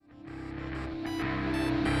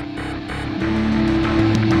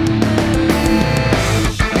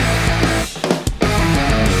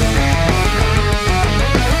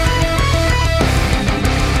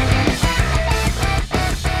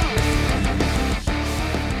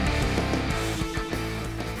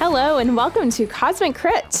Hello and welcome to Cosmic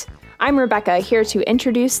Crit. I'm Rebecca, here to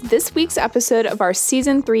introduce this week's episode of our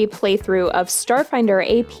Season 3 playthrough of Starfinder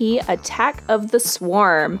AP Attack of the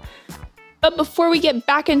Swarm. But before we get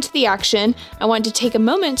back into the action, I want to take a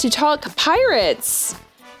moment to talk pirates.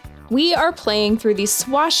 We are playing through the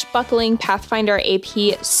swashbuckling Pathfinder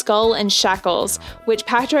AP Skull and Shackles, which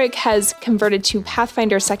Patrick has converted to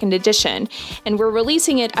Pathfinder 2nd Edition, and we're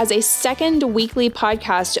releasing it as a second weekly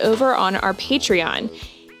podcast over on our Patreon.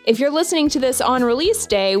 If you're listening to this on release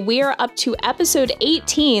day, we are up to episode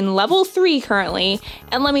 18, level 3 currently,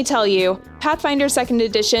 and let me tell you, Pathfinder 2nd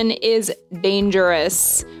Edition is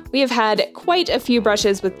dangerous. We have had quite a few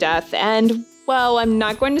brushes with death, and well, I'm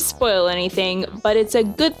not going to spoil anything, but it's a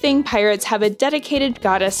good thing pirates have a dedicated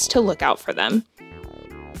goddess to look out for them.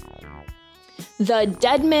 The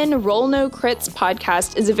Deadman Roll No Crits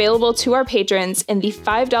podcast is available to our patrons in the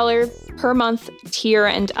 $5 per month tier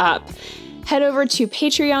and up. Head over to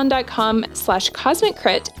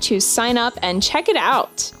patreon.com/cosmiccrit to sign up and check it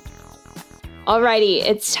out. Alrighty,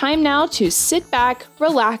 it's time now to sit back,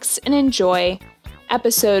 relax, and enjoy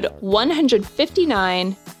episode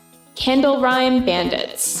 159, Candlerime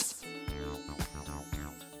Bandits.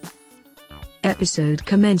 Episode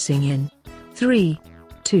commencing in 3,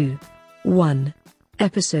 2, 1.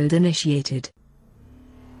 Episode initiated.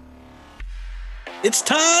 It's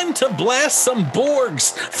time to blast some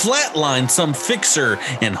Borgs, flatline some Fixer,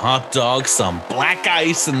 and hot dog some black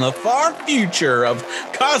ice in the far future of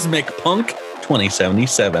Cosmic Punk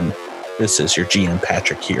 2077. This is your GM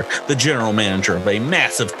Patrick here, the general manager of a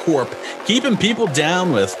massive corp, keeping people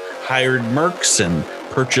down with hired mercs and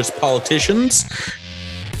purchased politicians.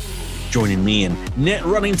 Joining me in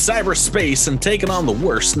net-running cyberspace and taking on the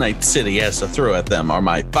worst Night City has to throw at them are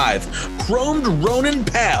my 5 chromed Ronin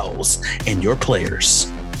pals and your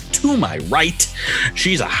players. To my right,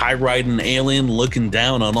 she's a high-riding alien looking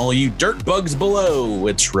down on all you dirt bugs below.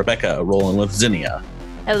 It's Rebecca rolling with Zinnia.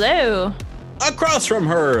 Hello. Across from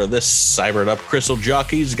her, this cybered-up crystal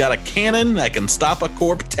jockey's got a cannon that can stop a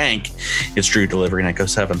corp tank. It's Drew delivering Echo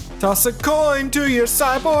 7. Toss a coin to your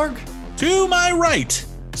cyborg. To my right,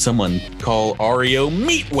 someone call Ario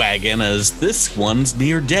Meatwagon, as this one's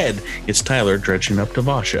near dead. It's Tyler dredging up to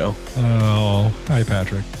Vasho. Oh, hi,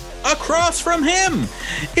 Patrick. Across from him,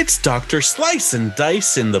 it's Dr. Slice and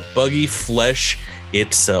Dice in the buggy flesh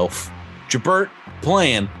itself. Jabert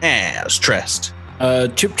playing as Trest.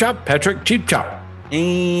 Chip Chop, Patrick, Cheap Chop.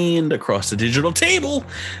 And across the digital table,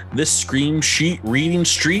 this scream sheet reading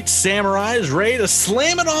street samurai is ready to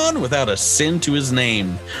slam it on without a sin to his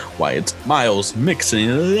name. Why, it's Miles mixing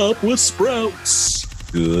it up with Sprouts.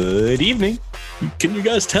 Good evening. Can you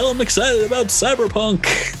guys tell I'm excited about Cyberpunk?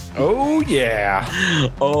 Oh, yeah.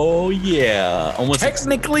 Oh, yeah. Almost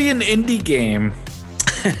Technically an indie game.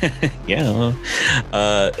 Yeah.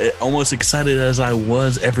 Almost excited as I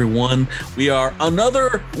was, everyone. We are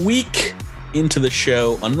another week into the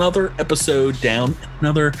show, another episode down,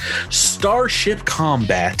 another Starship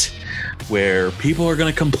Combat, where people are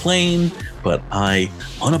going to complain, but I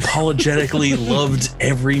unapologetically loved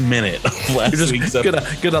every minute of last week's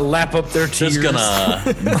episode. Gonna lap up their tears. Just gonna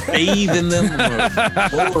bathe in them,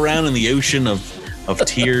 roll around in the ocean of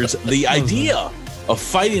tears. The idea of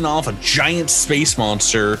fighting off a giant space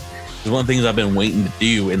monster is one of the things I've been waiting to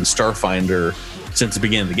do in Starfinder since the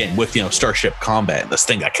beginning of the game, with, Starship Combat. This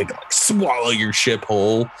thing that could swallow your ship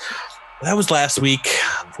whole. That was last week,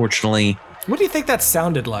 unfortunately. What do you think that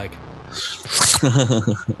sounded like?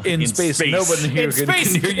 In space. No one here In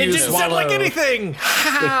space, it didn't sound like anything.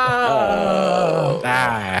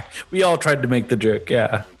 We all tried to make the joke.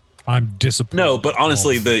 Yeah, I'm disappointed. No, but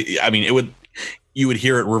honestly, you would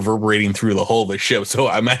hear it reverberating through the whole of the ship. So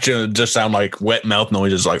I imagine it just sound like wet mouth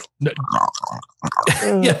noises, like.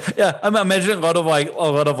 yeah. I'm imagining a lot of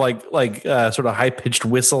sort of high pitched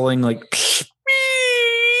whistling, like.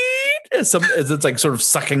 As it's like sort of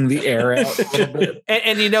sucking the air out a little bit.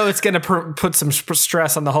 and it's going to put some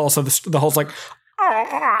stress on the hull, so the hull's like.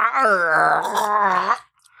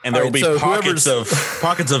 And there will be pockets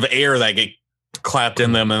of air that get clapped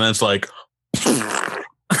in them, and it's like.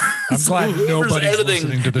 I'm glad nobody's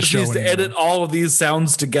listening to the show anymore. To edit all of these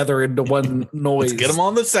sounds together into one noise. Let's get them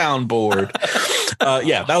on the soundboard.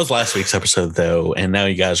 Yeah, that was last week's episode, though, and now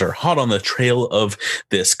you guys are hot on the trail of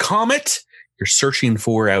this comet you're searching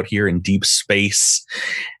for out here in deep space.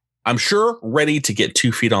 I'm sure ready to get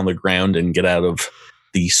 2 feet on the ground and get out of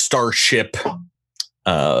the starship.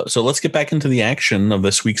 So let's get back into the action of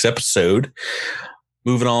this week's episode.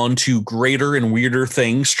 Moving on to greater and weirder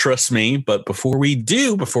things, trust me. But before we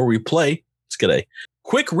play, let's get a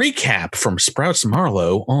quick recap from Sprouts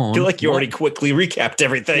Marlowe on. I feel like you already quickly recapped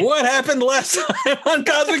everything. What happened last time on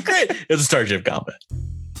Cosmic Crit? It's a Starship Combat.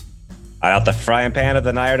 Out the frying pan of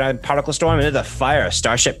the Iodine Particle Storm into the fire of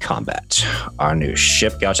Starship Combat. Our new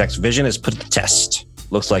ship, Galchak's vision, is put to the test.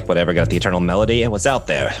 Looks like whatever got the Eternal Melody and was out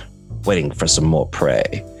there, waiting for some more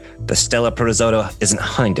prey. The Stellar Protozoa isn't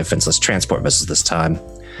hunting defenseless transport vessels this time.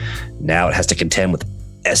 Now it has to contend with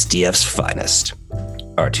SDF's finest.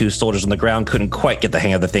 Our 2 soldiers on the ground couldn't quite get the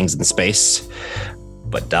hang of the things in space,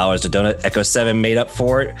 but dollars to donut Echo 7 made up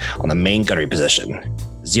for it on the main gunnery position.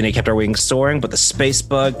 Xena kept our wings soaring, but the space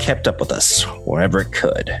bug kept up with us wherever it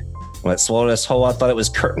could. When it swallowed us whole, I thought it was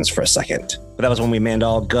curtains for a second. But that was when we manned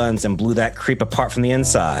all guns and blew that creep apart from the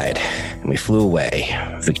inside. And we flew away,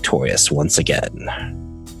 victorious once again.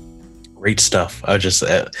 Great stuff. I was just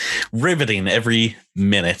riveting every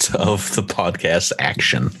minute of the podcast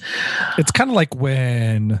action. It's kind of like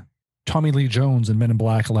when Tommy Lee Jones in Men in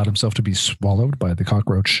Black allowed himself to be swallowed by the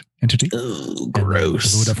cockroach entity. Ooh,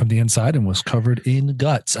 gross. Blew it up from the inside and was covered in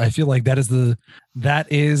guts. I feel like that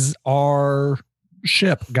is our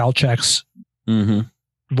ship, Galchak's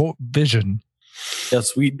vision.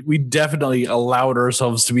 Yes, we definitely allowed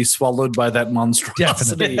ourselves to be swallowed by that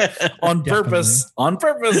monstrosity on purpose. On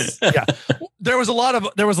purpose. Yeah, there was a lot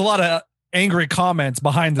of angry comments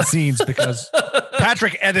behind the scenes because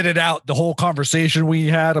Patrick edited out the whole conversation we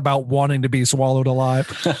had about wanting to be swallowed alive.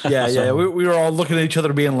 Yeah. We were all looking at each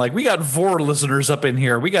other, being like, "We got 4 listeners up in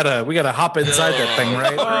here. We gotta hop inside that thing,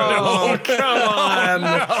 right?" Oh, come on!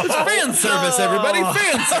 It's fan service, everybody.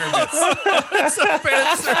 Fan service. It's a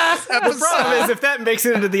fan service episode. The problem is, if that makes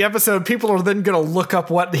it into the episode, people are then going to look up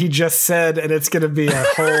what he just said, and it's going to be a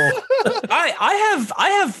whole.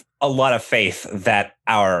 I have a lot of faith that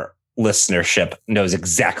our listenership knows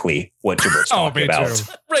exactly what Jibber's talking about. Too.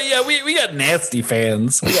 Right? Yeah, we got nasty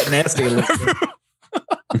fans. We got nasty listeners.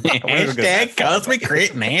 Hashtag Cosmic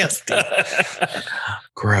Crit nasty.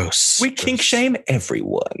 Gross. We kink shame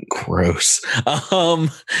everyone. Gross.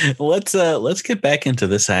 Let's get back into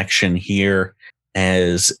this action here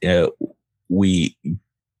as we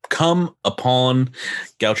come upon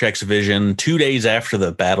Galchak's vision 2 days after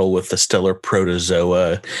the battle with the Stellar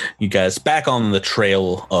Protozoa. You guys back on the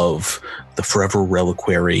trail of the Forever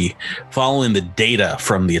Reliquary, following the data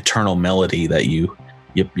from the Eternal Melody that you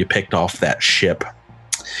picked off that ship.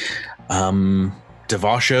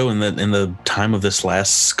 Devasho, in the time of this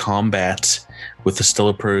last combat with the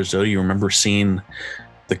Stellar Protozoa, you remember seeing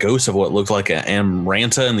the ghost of what looked like an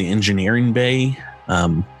Amranta in the engineering bay.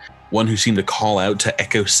 One who seemed to call out to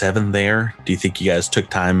Echo 7 there. Do you think you guys took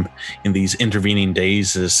time in these intervening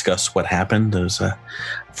days to discuss what happened? There was a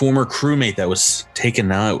former crewmate that was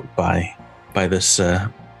taken out by this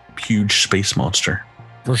huge space monster.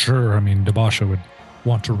 For sure. I mean, Devasho would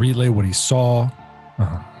want to relay what he saw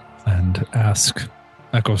and ask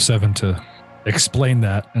Echo 7 to explain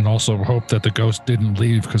that, and also hope that the ghost didn't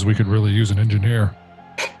leave because we could really use an engineer.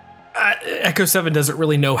 Echo 7 doesn't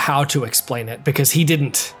really know how to explain it because he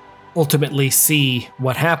didn't ultimately see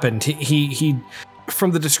what happened. He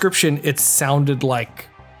from the description, it sounded like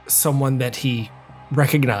someone that he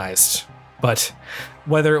recognized, but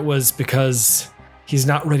whether it was because he's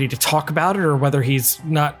not ready to talk about it or whether he's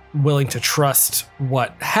not willing to trust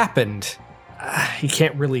what happened, he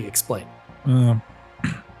can't really explain.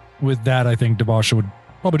 With that, I think Devasho would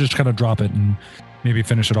probably just kind of drop it and maybe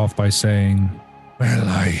finish it off by saying, "Well,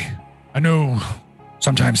 I know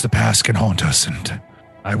sometimes the past can haunt us, and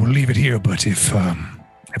I will leave it here, but if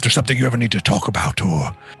there's something you ever need to talk about,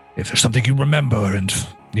 or if there's something you remember and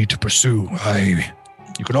need to pursue,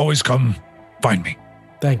 you can always come find me."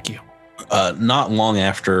 Thank you. Not long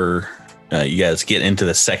after you guys get into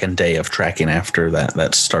the second day of tracking after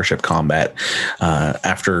that Starship combat,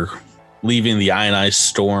 after leaving the ionized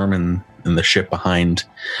storm and the ship behind,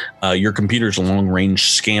 your computer's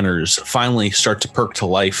long-range scanners finally start to perk to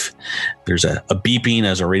life. There's a beeping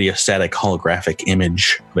as a radiostatic holographic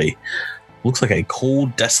image of looks like a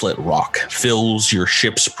cold, desolate rock fills your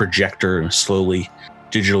ship's projector and slowly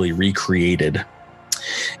digitally recreated.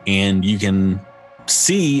 And you can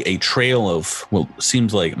see a trail of what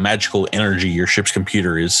seems like magical energy your ship's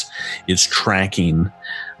computer is tracking.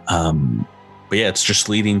 But yeah, it's just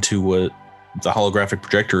leading to what the holographic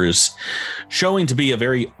projector is showing to be a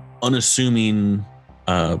very unassuming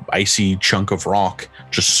icy chunk of rock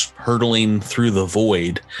just hurtling through the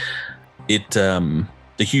void.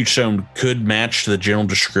 The huge stone could match the general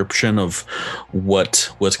description of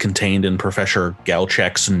what was contained in Professor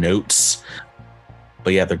Galchak's notes.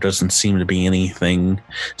 But yeah, there doesn't seem to be anything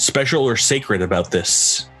special or sacred about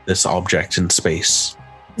this object in space.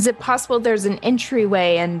 Is it possible there's an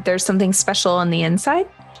entryway and there's something special on the inside?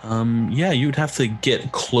 Yeah, you'd have to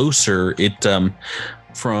get closer. It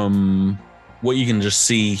from what you can just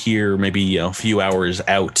see here, maybe a few hours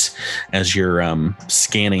out as you're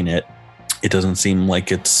scanning it, it doesn't seem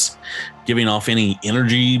like it's giving off any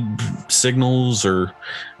energy signals, or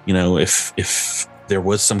if there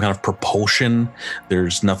was some kind of propulsion,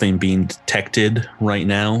 there's nothing being detected right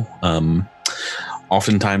now.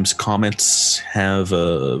 Oftentimes comets have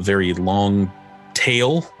a very long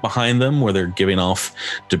tail behind them where they're giving off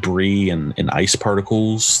debris and ice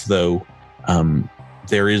particles, though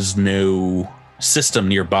there is no system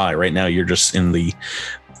nearby right now. You're just in the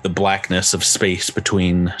blackness of space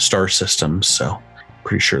between star systems, so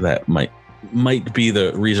pretty sure that might be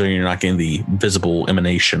the reason you're not getting the visible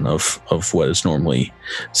emanation of what is normally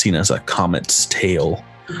seen as a comet's tail.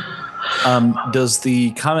 Does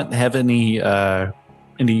the comet have any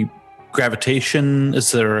gravitation?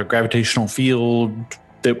 Is there a gravitational field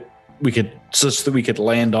that we could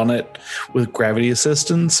land on it with gravity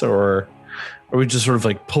assistance, or are we just sort of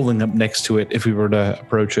like pulling up next to it if we were to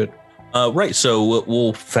approach it? Right. So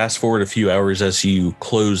we'll fast forward a few hours as you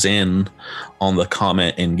close in on the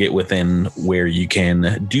comet and get within where you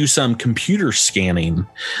can do some computer scanning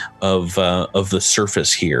of the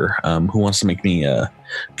surface here. Who wants to make me a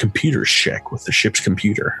computer check with the ship's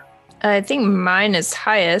computer? I think mine is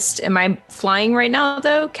highest. Am I flying right now,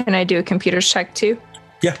 though? Can I do a computer check, too?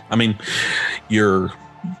 Yeah. I mean, you're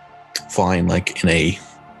flying like in a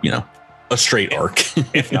straight arc.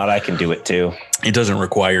 If not, I can do it, too. It doesn't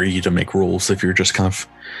require you to make rules if you're just kind of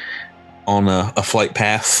on a flight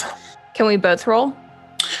path. Can we both roll?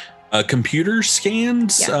 Computer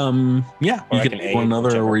scans? Yeah. Or You I can can do one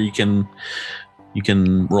another, whichever. or you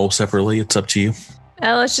can roll separately. It's up to you.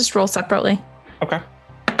 Let's just roll separately. Okay.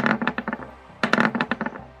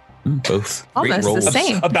 Both great Almost rolls. the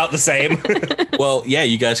same. About the same. Well, yeah,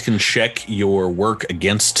 you guys can check your work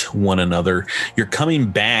against one another. You're coming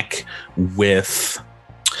back with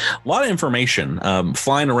a lot of information.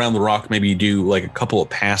 Flying around the rock, maybe you do like a couple of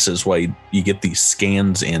passes while you get these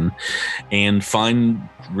scans in, and find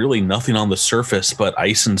really nothing on the surface but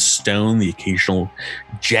ice and stone, the occasional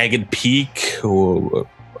jagged peak or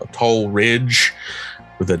a tall ridge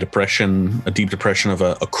with a deep depression of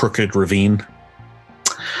a crooked ravine.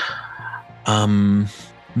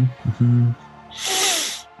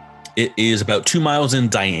 It is about 2 miles in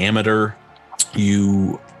diameter.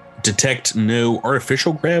 You detect no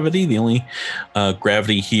artificial gravity. The only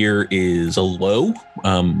gravity here is a low,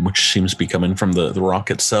 which seems to be coming from the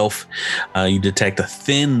rock itself. You detect a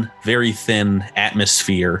thin, very thin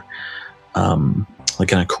atmosphere,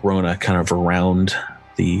 like in a corona kind of around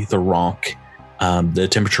the rock. The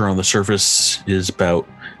temperature on the surface is about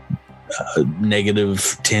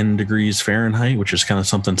negative 10 degrees Fahrenheit, which is kind of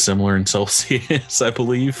something similar in Celsius, I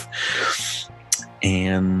believe.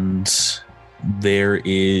 And there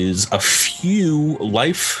is a few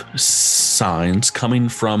life signs coming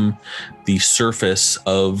from the surface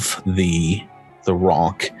of the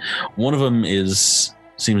rock. One of them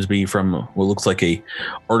seems to be from what looks like a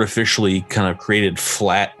artificially kind of created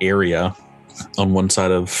flat area on one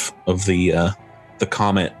side of the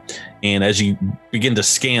comet. And as you begin to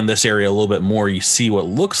scan this area a little bit more, you see what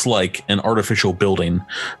looks like an artificial building,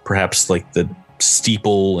 perhaps like the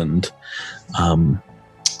steeple and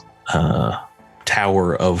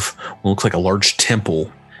tower of what looks like a large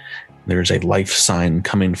temple. There's a life sign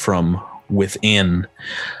coming from within.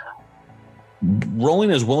 Rolling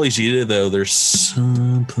as well as you did, though, there's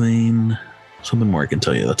something more I can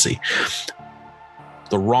tell you. Let's see.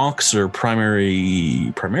 The rocks are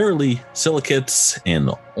primarily silicates and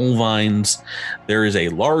olivines. There is a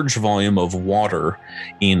large volume of water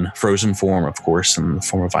in frozen form, of course, in the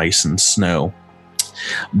form of ice and snow.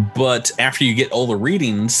 But after you get all the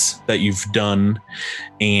readings that you've done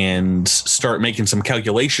and start making some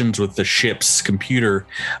calculations with the ship's computer,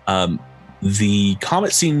 the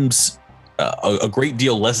comet seems a great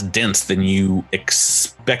deal less dense than you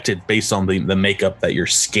expected based on the makeup that your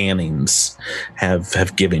scannings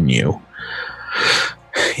have given you.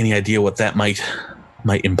 Any idea what that might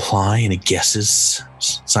imply? Any guesses,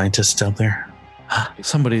 scientists out there?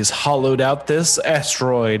 Somebody's hollowed out this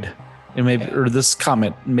asteroid, and or this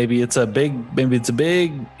comet. Maybe it's a big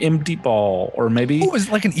empty ball, or maybe Oh, is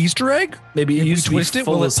it like an Easter egg? maybe it If we used to be twist it,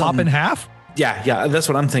 full will of it pop something- in half? Yeah, that's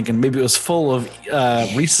what I'm thinking. Maybe it was full of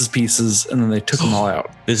Reese's Pieces, and then they took them all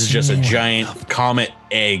out. This is just a giant comet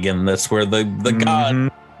egg, and that's where the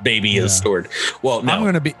god baby is stored. Well, no. I'm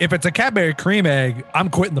going to be, if it's a Cadbury cream egg, I'm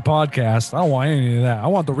quitting the podcast. I don't want any of that. I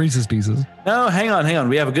want the Reese's Pieces. No, hang on.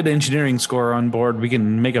 We have a good engineering score on board. We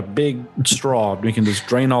can make a big straw. We can just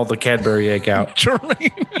drain all the Cadbury egg out.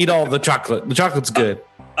 Eat all the chocolate. The chocolate's good.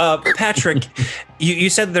 Patrick, you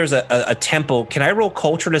said there's a temple. Can I roll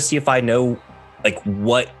culture to see if I know like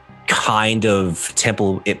what kind of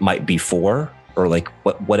temple it might be for, or like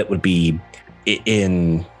what it would be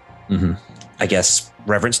in, I guess,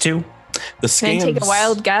 reverence to? Can I take a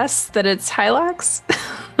wild guess that it's Hylax?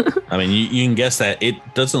 I mean, you can guess that. It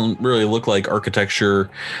doesn't really look like architecture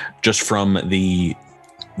just from the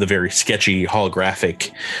very sketchy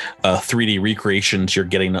holographic 3D recreations you're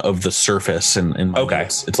getting of the surface. And okay,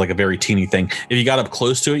 it's like a very teeny thing. If you got up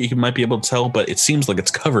close to it, you might be able to tell, but it seems like it's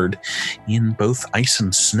covered in both ice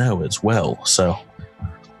and snow as well. So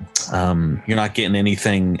you're not getting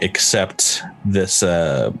anything except this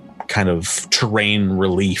kind of terrain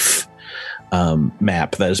relief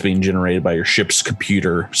map that is being generated by your ship's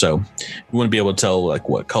computer. So you wouldn't be able to tell like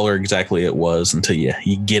what color exactly it was until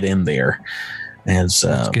you get in there. Let's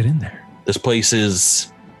get in there. This place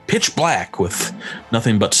is pitch black with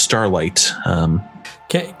nothing but starlight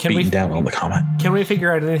beating down on the comet. Can we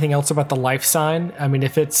figure out anything else about the life sign? I mean,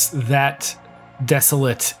 if it's that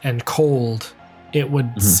desolate and cold, it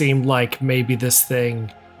would seem like maybe this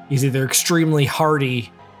thing is either extremely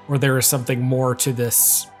hardy or there is something more to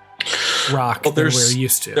this rock than we're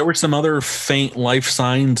used to. There were some other faint life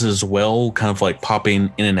signs as well, kind of like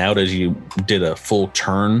popping in and out as you did a full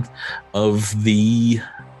turn of the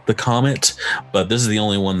comet, but this is the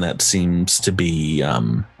only one that seems to be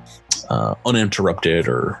uninterrupted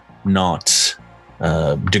or not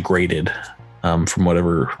degraded from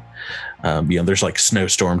whatever there's like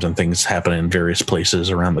snowstorms and things happening in various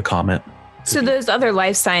places around the comet. So those other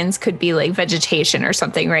life signs could be like vegetation or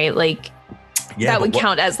something, right? Like that would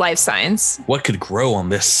count as life signs. What could grow on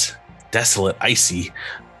this desolate, icy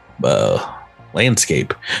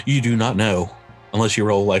landscape? You do not know, unless you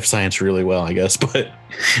roll life science really well, I guess. But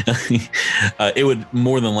it would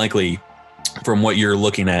more than likely, from what you're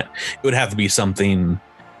looking at, it would have to be something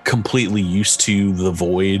completely used to the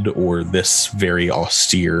void or this very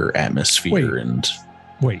austere atmosphere.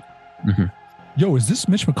 Wait. Yo, is this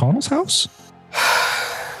Mitch McConnell's house?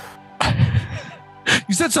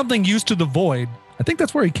 You said something used to the void. I think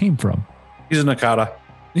that's where he came from. He's a Nakata.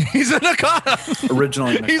 He's a Nakata.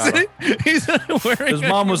 Originally Nakata. His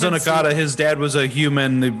mom was a Nakata. His dad was a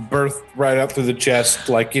human. They birthed right up through the chest,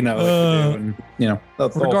 like, regardless,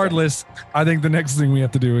 I think the next thing we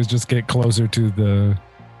have to do is just get closer to the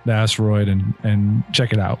asteroid and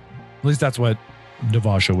check it out. At least that's what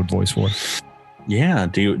Devasha would voice for. Yeah.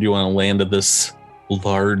 Do you want to land at this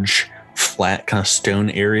large, flat kind of stone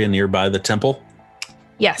area nearby the temple?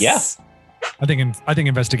 Yes. Yeah. I think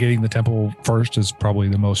investigating the temple first is probably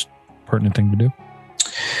the most pertinent thing to do.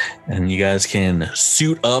 And you guys can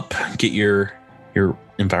suit up, get your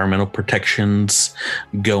environmental protections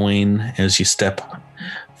going as you step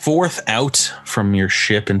forth out from your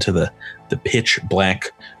ship into the pitch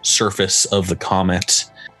black surface of the comet,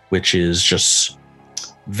 which is just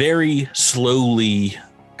very slowly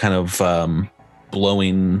kind of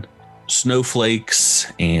blowing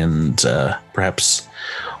snowflakes and perhaps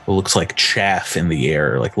what looks like chaff in the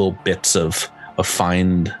air, like little bits of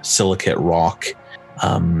fine silicate rock.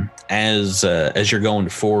 As you're going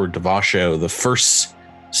forward, Devasho, the first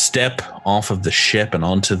step off of the ship and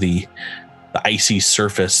onto the icy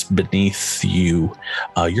surface beneath you,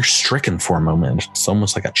 you're stricken for a moment. It's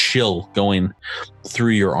almost like a chill going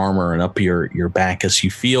through your armor and up your back as you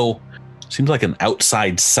feel, seems like an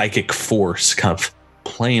outside psychic force kind of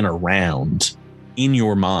playing around in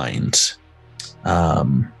your mind.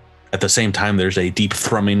 At the same time, there's a deep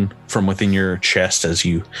thrumming from within your chest as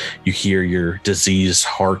you hear your diseased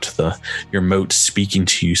heart, your moat speaking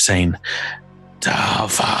to you, saying,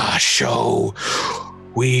 Devasho,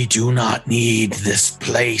 we do not need this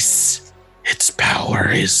place. Its power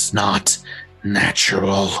is not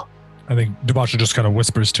natural. I think Devasha just kind of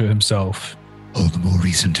whispers to himself, all the more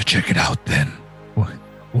reason to check it out then.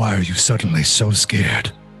 Why are you suddenly so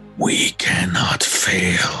scared? We cannot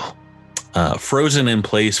fail. Frozen in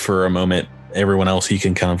place for a moment, everyone else, you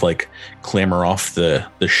can kind of like clamber off the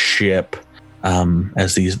ship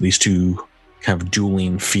as these two kind of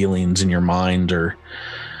dueling feelings in your mind are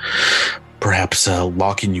perhaps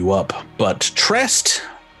locking you up. But Trest,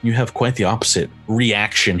 you have quite the opposite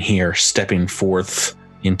reaction here, stepping forth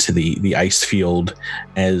into the ice field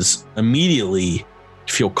as immediately you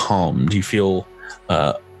feel calmed. You feel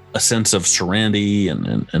a sense of serenity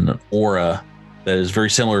and an aura that is very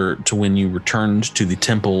similar to when you returned to the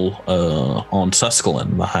temple on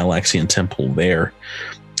Suskelin, the Hylaxian temple there,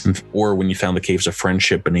 or when you found the Caves of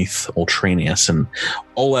Friendship beneath Ultranius. And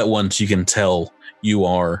all at once, you can tell you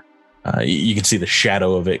are, you can see the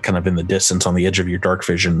shadow of it kind of in the distance on the edge of your dark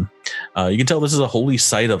vision. You can tell this is a holy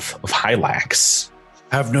site of Hylax.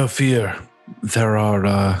 Have no fear. There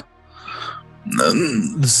are,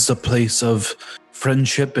 this is a place of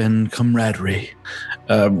friendship and camaraderie.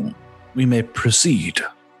 We may proceed,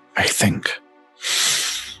 I think.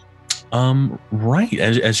 Right.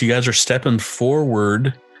 As you guys are stepping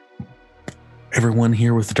forward, everyone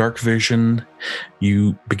here with dark vision,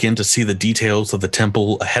 you begin to see the details of the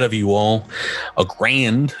temple ahead of you all. A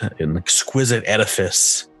grand and exquisite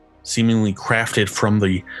edifice, seemingly crafted from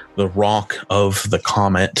the rock of the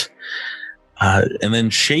comet. And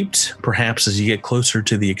then shaped, perhaps, as you get closer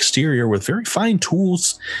to the exterior with very fine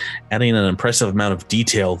tools, adding an impressive amount of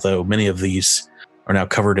detail, though many of these are now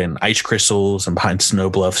covered in ice crystals, and behind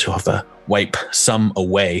snow bluffs, you'll have to wipe some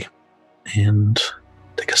away. And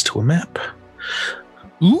take us to a map.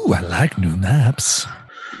 Ooh, I like new maps.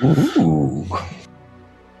 Ooh.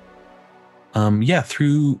 Yeah,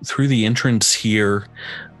 through the entrance here,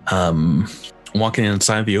 walking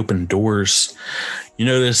inside the open doors, you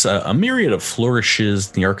notice a myriad of flourishes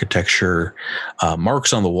in the architecture,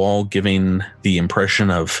 marks on the wall giving the impression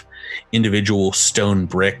of individual stone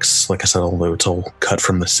bricks. Like I said, although it's all cut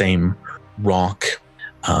from the same rock,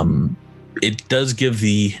 it does give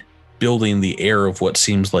the building the air of what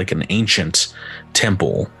seems like an ancient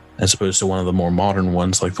temple, as opposed to one of the more modern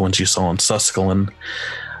ones like the ones you saw in Suskelin.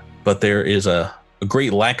 But there is a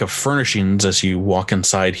great lack of furnishings as you walk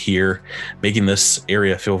inside here, making this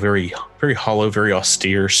area feel very, very hollow, very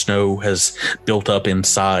austere. Snow has built up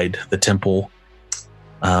inside the temple.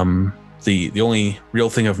 The only real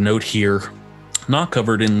thing of note here, not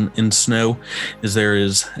covered in snow, is there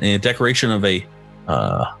is a decoration of a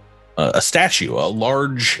statue, a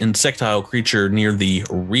large insectile creature near the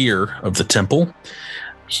rear of the temple.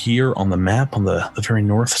 Here on the map, on the very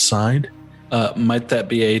north side. Might that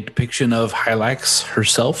be a depiction of Hylax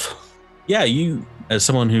herself? Yeah, you, as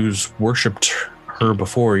someone who's worshipped her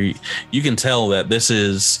before, you can tell that this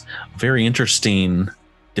is a very interesting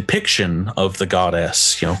depiction of the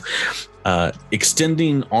goddess,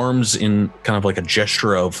 extending arms in kind of like a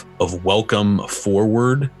gesture of welcome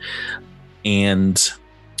forward. And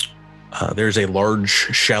there's a large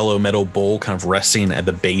shallow metal bowl kind of resting at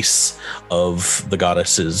the base of the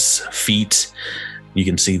goddess's feet. You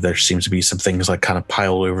can see there seems to be some things like kind of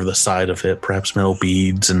piled over the side of it, perhaps metal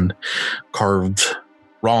beads and carved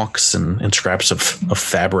rocks and scraps of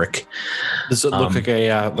fabric. Does it look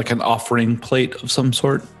like an offering plate of some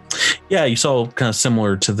sort? Yeah, you saw kind of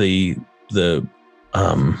similar to the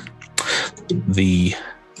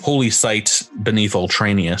holy site beneath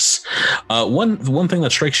Ultranius. One thing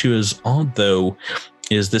that strikes you as odd, though,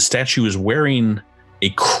 is this statue is wearing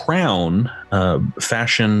a crown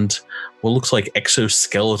fashioned what looks like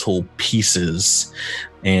exoskeletal pieces,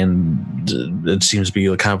 and it seems to be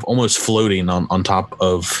kind of almost floating on top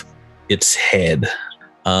of its head.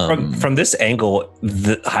 From this angle,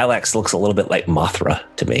 the Hylax looks a little bit like Mothra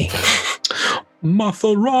to me.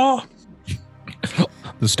 Mothra.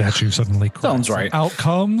 The statue suddenly cracks. Sounds right. Out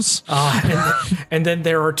comes. And then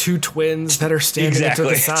there are two twins that are standing to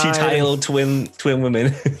the side. Two tiny little twin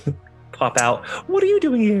women pop out. What are you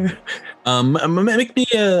doing here? Make me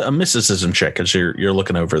a mysticism check as you're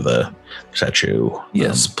looking over the statue.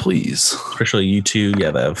 Yes, please. Especially you two,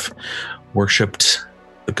 that have worshipped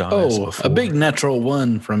the goddess before. A big natural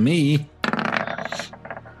one from me.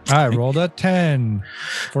 I rolled a 10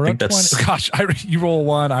 for a 20. Gosh, you roll a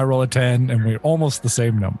 1, I roll a 10, and we're almost the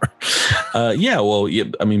same number.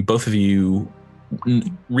 Both of you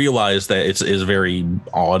realize that it is very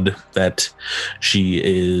odd that she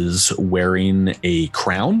is wearing a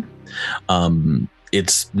crown.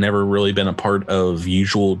 It's never really been a part of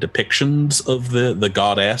usual depictions of the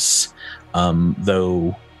goddess,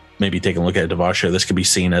 though maybe taking a look at Devasha, this could be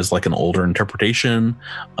seen as like an older interpretation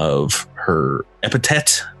of her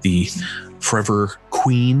epithet, the Forever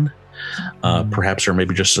Queen, perhaps, or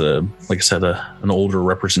maybe just an older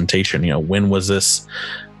representation. When was this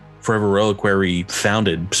Forever Reliquary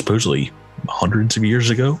founded? Supposedly hundreds of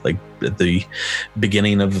years ago, like at the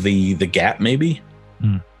beginning of the gap, maybe.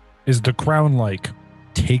 Is the crown like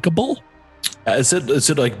takeable? Is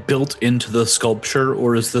it like built into the sculpture,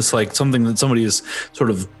 or is this like something that somebody has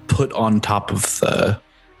sort of put on top of the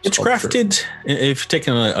It's sculpture? crafted, if you're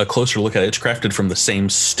taking a closer look at it, it's crafted from the same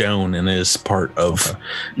stone and is part of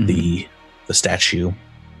the statue.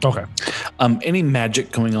 Okay. Any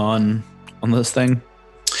magic going on this thing?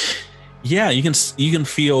 Yeah, you can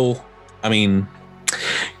feel. I mean,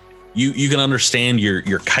 you can understand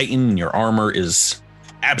your chitin and your armor is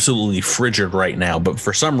absolutely frigid right now, but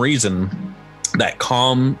for some reason, that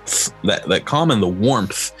calm and the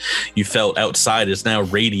warmth you felt outside is now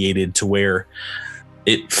radiated to where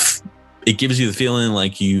it gives you the feeling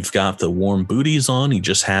like you've got the warm booties on. You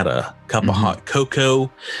just had a cup of hot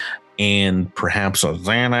cocoa and perhaps a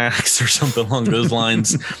Xanax or something along those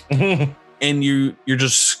lines, and you're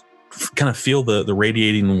just kind of feel the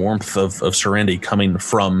radiating warmth of serenity coming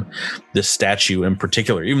from this statue in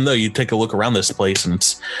particular, even though you take a look around this place and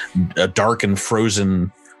it's a dark and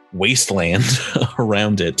frozen wasteland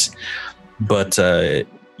around it. But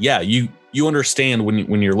yeah, you understand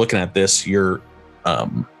when you're looking at this, your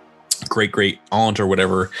great aunt or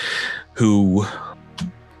whatever, who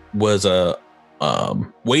was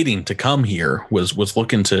waiting to come here, was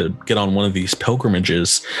looking to get on one of these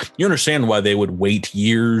pilgrimages. You understand why they would wait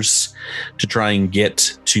years to try and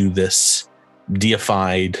get to this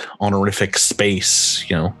deified honorific space,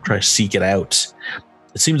 try to seek it out.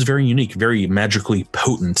 It seems very unique, very magically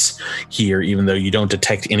potent here, even though you don't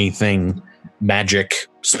detect anything magic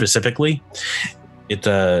specifically.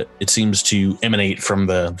 It seems to emanate from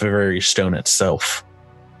the very stone itself.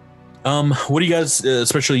 What do you guys,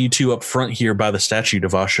 especially you two up front here by the statue,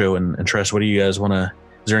 Devasho and Tress, what do you guys want to,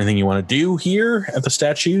 is there anything you want to do here at the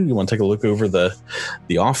statue? You want to take a look over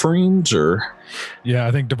the offerings, or? Yeah,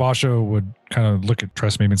 I think Devasho would kind of look at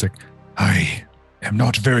Tress maybe and say, I am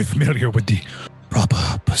not very familiar with the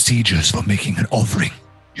proper procedures for making an offering.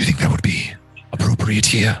 You think that would be appropriate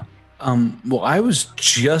here? Well, I was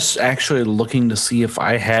just actually looking to see if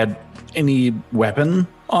I had any weapon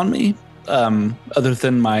on me, other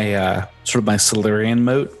than my sort of my Solarian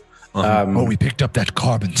moat. We picked up that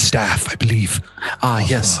carbon staff, I believe.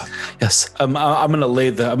 Yes. I'm gonna lay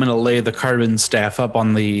the carbon staff up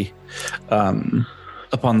on the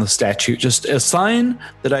statue, just a sign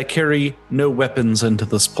that I carry no weapons into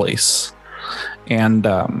this place, and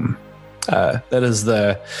that is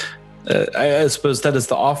the. I suppose that is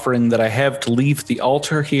the offering that I have to leave the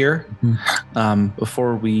altar here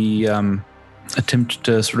before we attempt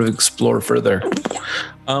to sort of explore further.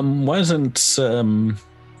 Why isn't I mean,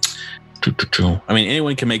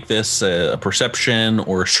 anyone can make this a perception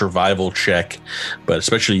or survival check, but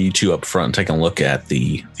especially you two up front taking a look at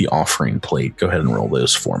the offering plate. Go ahead and roll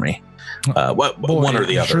those for me. One or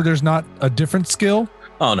the other. Sure, there's not a different skill?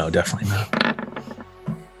 Oh no, definitely not.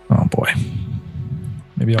 Oh boy.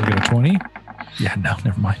 Maybe I'll get a 20. Yeah, no,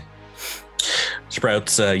 never mind.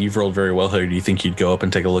 Sprouts, you've rolled very well here. Do you think you'd go up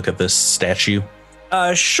and take a look at this statue?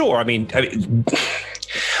 Sure. I mean,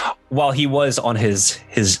 while he was on his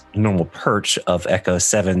normal perch of Echo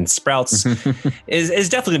 7, Sprouts is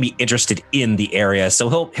definitely gonna be interested in the area.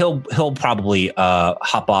 So he'll probably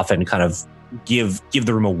hop off and kind of give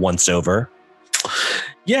the room a once over.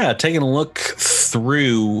 Yeah, taking a look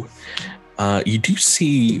through, you do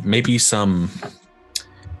see maybe some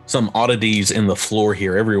oddities in the floor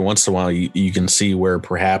here. Every once in a while, you can see where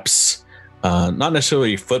perhaps not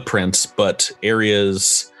necessarily footprints, but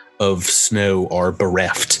areas of snow are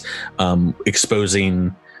bereft,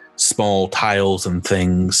 exposing small tiles and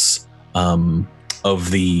things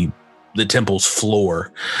of the temple's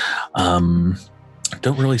floor. Don't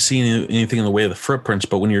really see anything in the way of the footprints,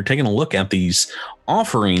 but when you're taking a look at these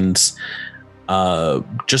offerings,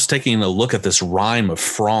 just taking a look at this rime of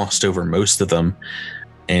frost over most of them,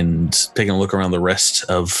 and taking a look around the rest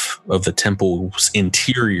of the temple's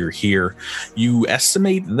interior here, you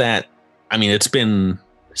estimate that, I mean, it's been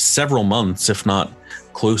several months, if not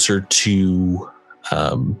closer to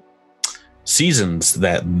seasons,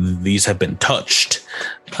 that these have been touched.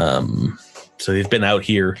 So they've been out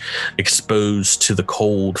here exposed to the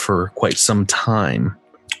cold for quite some time.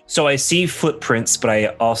 So I see footprints, but I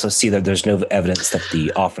also see that there's no evidence that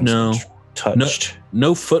the offerings were touched.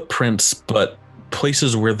 No footprints, but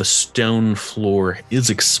places where the stone floor is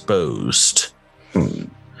exposed.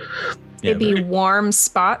 Maybe warm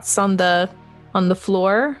spots on the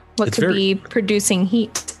floor. What could be producing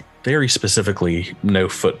heat? Very specifically, no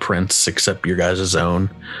footprints except your guys' own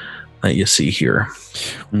that you see here.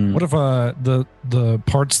 What if the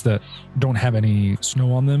parts that don't have any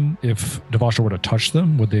snow on them, if Devasho were to touch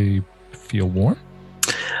them, would they feel warm?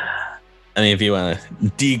 I mean, if you want to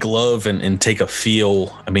deglove and take a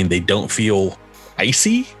feel, I mean, they don't feel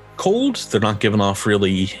icy cold. They're not giving off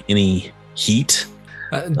really any heat.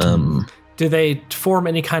 Do they form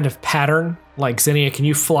any kind of pattern? Like, Zinnia, can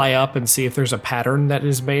you fly up and see if there's a pattern that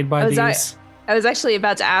is made by these? I was actually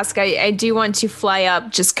about to ask. I do want to fly up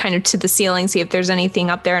just kind of to the ceiling, see if there's anything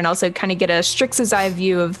up there, and also kind of get a Strix's eye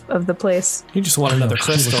view of the place. You just want another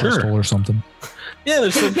crystal. Or something. Yeah,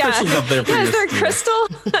 there's some crystals up there for you. Is there a crystal?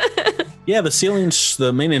 Yeah,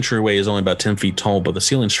 the main entryway is only about 10 feet tall, but the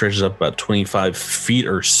ceiling stretches up about 25 feet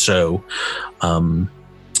or so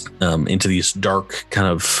into these dark, kind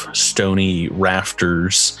of stony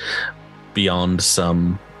rafters beyond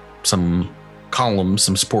some columns,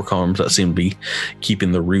 some support columns that seem to be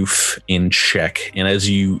keeping the roof in check. And as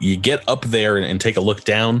you get up there and take a look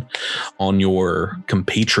down on your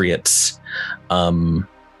compatriots,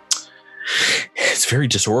 it's very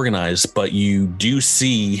disorganized, but you do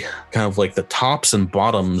see kind of like the tops and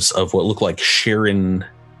bottoms of what look like Sheeran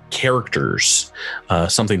characters,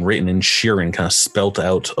 something written in Sheeran kind of spelt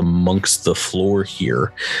out amongst the floor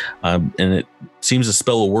here. And it seems to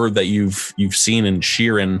spell a word that you've seen in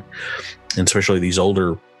Sheeran, and especially these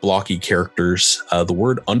older blocky characters, the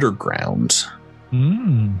word underground.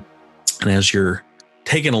 And as you're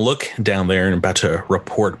taking a look down there and about to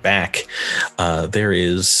report back, there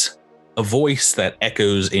is a voice that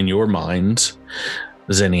echoes in your mind,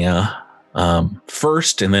 Xenia,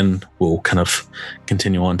 first, and then we'll kind of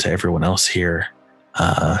continue on to everyone else here.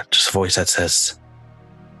 Just a voice that says,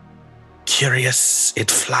 "Curious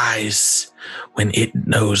it flies when it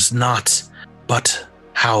knows not but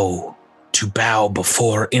how to bow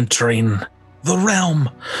before entering the realm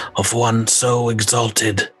of one so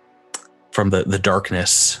exalted." From the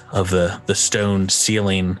darkness of the stone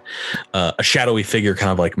ceiling, a shadowy figure kind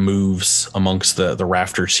of like moves amongst the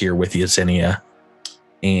rafters here with Yesenia.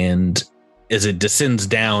 And as it descends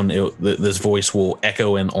down, this voice will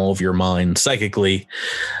echo in all of your minds psychically,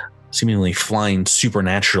 seemingly flying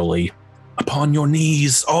supernaturally. "Upon your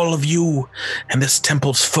knees, all of you, and this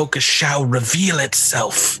temple's focus shall reveal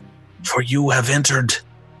itself. For you have entered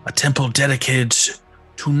a temple dedicated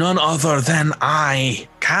to none other than I,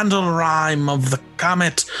 Candlerime of the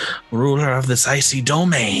Comet, ruler of this icy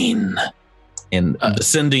domain." And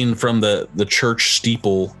descending from the church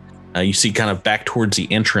steeple, you see kind of back towards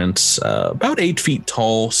the entrance, about 8 feet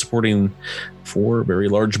tall, supporting 4 very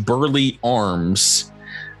large burly arms,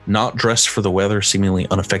 not dressed for the weather, seemingly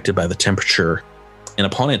unaffected by the temperature. And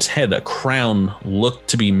upon its head, a crown looked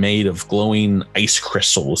to be made of glowing ice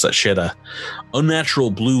crystals that shed a unnatural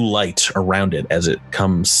blue light around it as it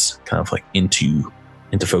comes kind of like into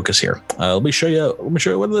focus here. Let me show you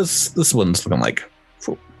what this one's looking like.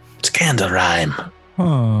 It's Candlerime.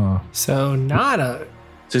 So not a.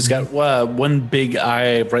 So he's got one big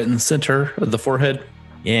eye right in the center of the forehead.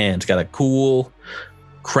 Yeah, it's got a cool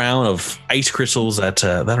crown of ice crystals that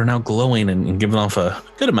are now glowing and giving off a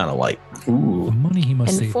good amount of light. Ooh, the money he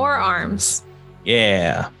must And save. 4 arms.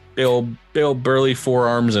 Yeah, big old burly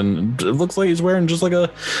forearms, and it looks like he's wearing just like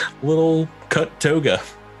a little cut toga.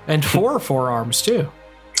 And 4 forearms too.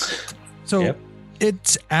 So Yep.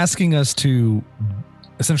 it's asking us to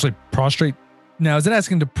essentially prostrate. Now, is it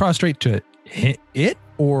asking to prostrate to hit it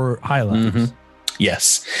or highlights? Mhm.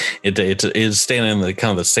 Yes, it is standing in the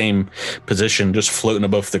kind of the same position, just floating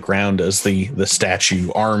above the ground as the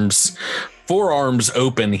statue. Forearms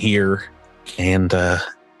open here, and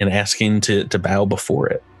asking to bow before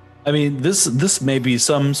it. I mean, this may be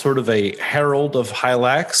some sort of a herald of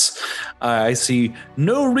Hylax. I see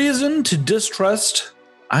no reason to distrust.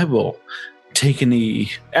 I will take a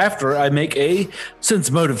knee after I make a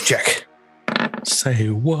sense motive check. Say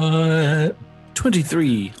what?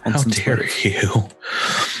 23 on How sense dare motive. you?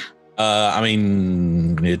 I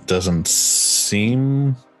mean, it doesn't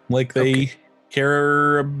seem like they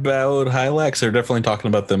care about Hylax. They're definitely talking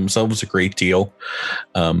about themselves a great deal.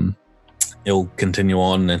 He'll continue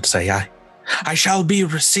on and say, I shall be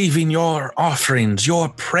receiving your offerings, your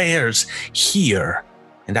prayers here,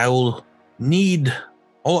 and I will need,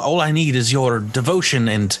 all I need is your devotion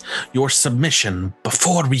and your submission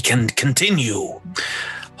before we can continue.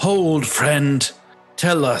 Hold, friend.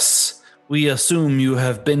 Tell us. We assume you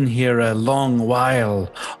have been here a long while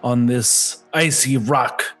on this icy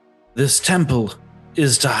rock. This temple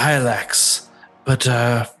is to Hylax. But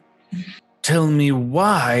tell me,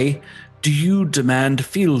 why do you demand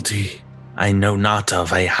fealty? I know not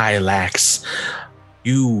of a Hylax.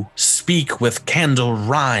 You speak with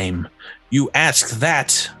Candlerime. You ask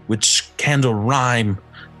that which Candlerime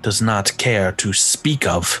does not care to speak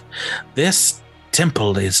of. This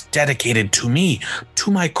temple is dedicated to me,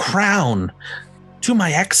 to my crown, to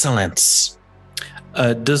my excellence.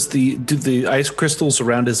 Do the ice crystals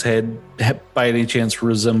around his head by any chance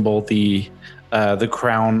resemble the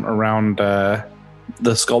crown around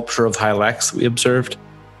the sculpture of Hylax we observed?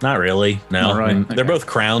 Not really, no. All right, I mean, they're okay. both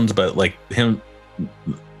crowns, but like him,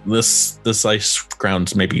 this ice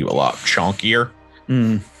ground's maybe a lot chunkier.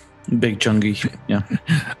 Big chunky. Yeah.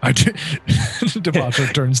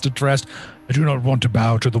 Devasha turns to Trest. I do not want to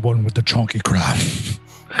bow to the one with the chunky crown.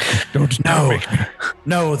 Don't make me.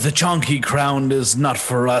 No, the chunky crown is not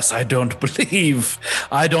for us, I don't believe.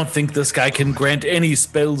 I don't think this guy can grant any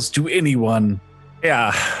spells to anyone.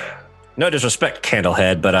 Yeah. No disrespect,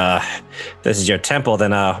 Candlehead, but this is your temple,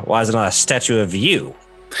 then why is it not a statue of you?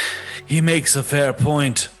 He makes a fair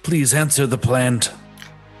point. Please answer the plant.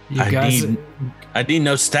 I need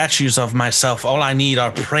no statues of myself. All I need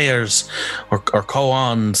are prayers or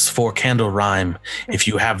koans for Candlerime. If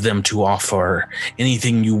you have them to offer,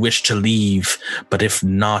 anything you wish to leave. But if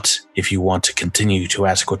not, if you want to continue to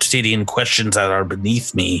ask quotidian questions that are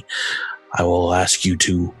beneath me, I will ask you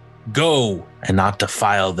to go and not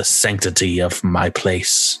defile the sanctity of my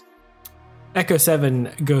place. Echo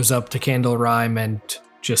 7 goes up to Candlerime and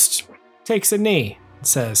just takes a knee and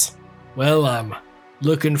says, well, I'm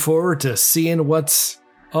looking forward to seeing what's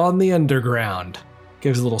on the underground.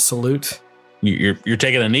 Gives a little salute. You're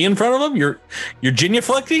taking a knee in front of him? You're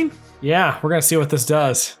genuflecting? Yeah, we're going to see what this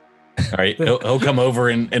does. All right, he'll come over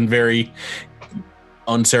and very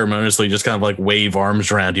unceremoniously just kind of like wave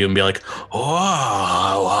arms around you and be like,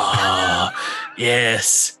 oh,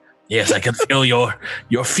 yes, I can feel your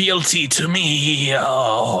fealty to me.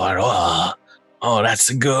 Oh, that's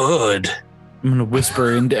good. I'm going to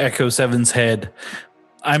whisper into Echo 7's head.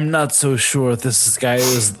 I'm not so sure this guy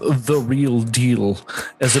is the real deal,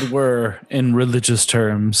 as it were, in religious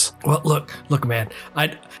terms. Well, look, man,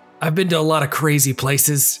 I've been to a lot of crazy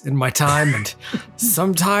places in my time, and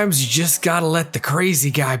sometimes you just gotta let the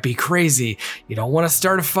crazy guy be crazy. You don't want to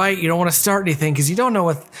start a fight. You don't want to start anything because you don't know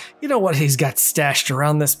what he's got stashed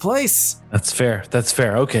around this place. That's fair.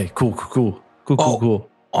 Okay, cool.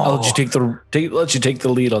 I'll let you take the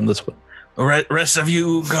lead on this one. Rest of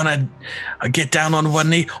you gonna get down on one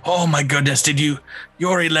knee? Oh my goodness, you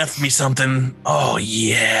already left me something. Oh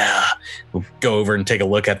yeah. We'll go over and take a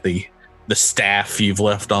look at the staff you've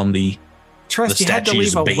left on the Trust, the you had to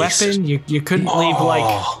leave a base. weapon. You couldn't leave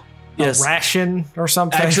like a ration or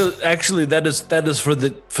something. Actually, that is for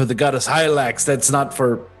the goddess Hylax. That's not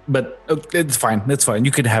for. But it's fine. It's fine.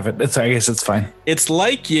 You can have it. I guess it's fine. It's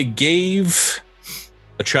like you gave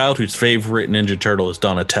a child whose favorite Ninja Turtle is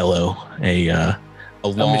Donatello a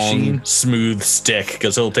long, machine. smooth stick,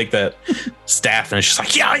 because he'll take that staff and it's just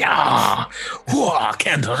like, yeah,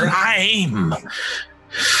 Candlerime.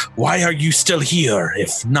 Why are you still here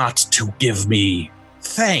if not to give me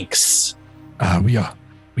thanks? We are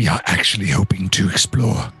actually hoping to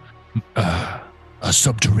explore a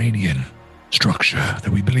subterranean structure that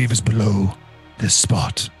we believe is below this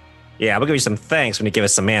spot. Yeah, we'll give you some thanks when you give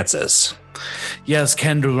us some answers. Yes,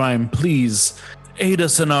 Candlerime, please aid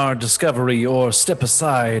us in our discovery or step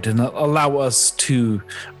aside and allow us to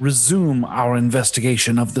resume our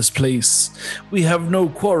investigation of this place. We have no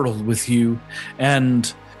quarrel with you, and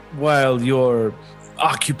while your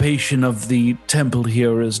occupation of the temple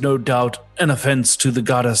here is no doubt an offense to the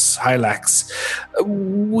goddess Hylax,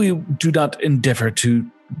 we do not endeavor to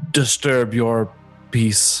disturb your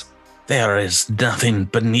peace. There is nothing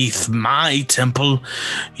beneath my temple.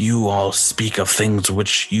 You all speak of things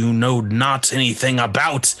which you know not anything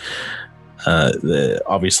about.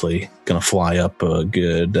 Obviously, gonna fly up a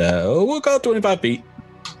good, we'll call it 25 feet.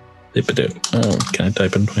 Can I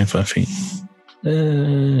type in 25 feet?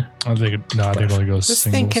 I think it only goes This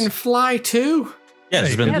singles. thing can fly too. Yeah,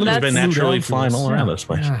 it's been naturally flying all around this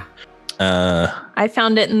place. Yeah. I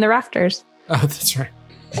found it in the rafters. Oh, that's right.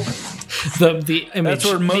 The image. That's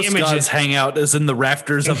where most gods hang out, is in the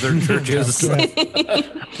rafters of their churches.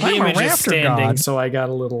 The I'm a image is rafter standing, god. so I got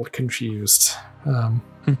a little confused.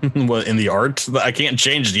 Well, in the art, I can't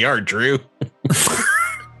change the art, Drew.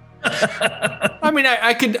 I mean,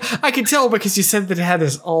 I could tell because you said that it had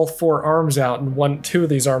all four arms out, and two of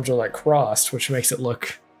these arms are like crossed, which makes it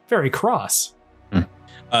look very cross.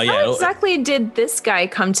 How exactly did this guy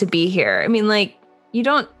come to be here? I mean, like,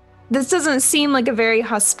 this doesn't seem like a very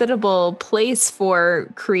hospitable place for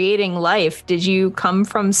creating life. Did you come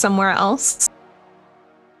from somewhere else?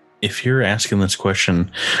 If you're asking this question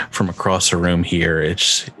from across the room here, it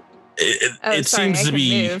seems to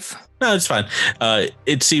be move. No, it's fine.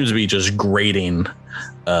 It seems to be just grating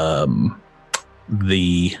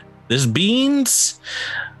this beans.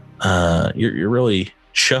 You're really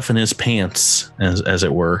chuffing his pants, as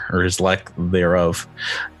it were, or his lack thereof,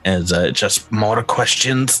 as just more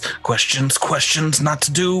questions, not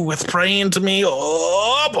to do with praying to me.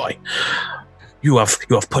 Oh boy, you have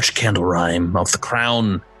pushed Candlerime of the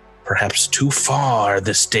crown perhaps too far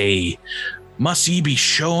this day, must ye be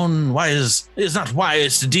shown why it is not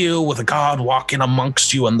wise to deal with a god walking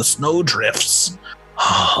amongst you on the snowdrifts?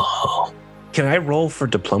 Oh. Can I roll for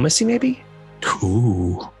diplomacy, maybe?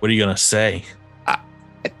 Ooh. What are you going to say? I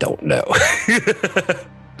don't know. You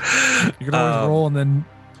can always roll and then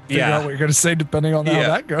figure out what you're going to say depending on how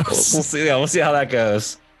that goes. We'll see. Yeah, we'll see how that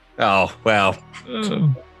goes. Oh, well.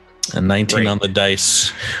 A 19 Great. on the dice.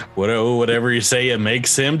 Whatever you say, it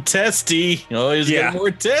makes him testy. Always get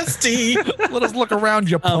more testy. Let us look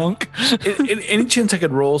around, you punk. Any chance I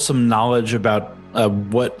could roll some knowledge about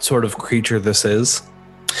what sort of creature this is?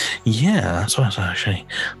 Yeah, that's what I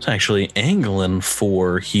was actually angling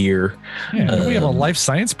for here. Yeah, do we have a life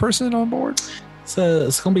science person on board? It's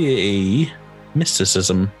going to be a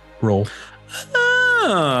mysticism roll.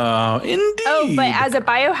 Oh, indeed. Oh, but as a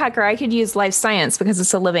biohacker, I could use life science because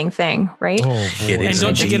it's a living thing, right? Oh, boy. It And is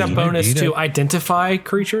don't you get a indeed. bonus to identify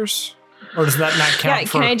creatures? Or does that not count? Yeah,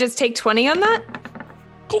 can I just take 20 on that?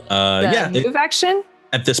 The move action?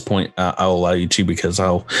 At this point, I'll allow you to, because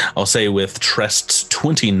I'll say with Trest's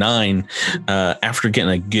 29, after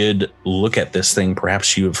getting a good look at this thing,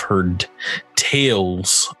 perhaps you have heard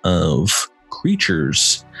tales of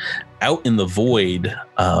creatures out in the void,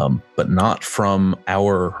 but not from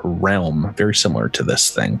our realm. Very similar to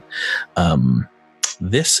this thing.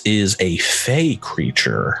 This is a fey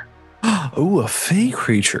creature. Oh, a fey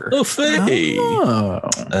creature. A fey. Oh.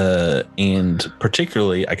 And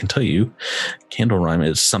particularly, I can tell you, Candlerime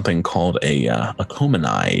is something called a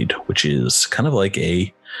Comanide, which is kind of like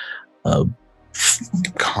a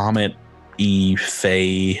comet-y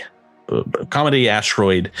fey, comedy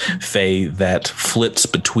asteroid fey that flits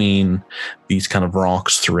between these kind of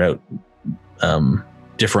rocks throughout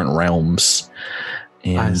different realms.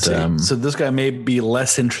 And I see. So this guy may be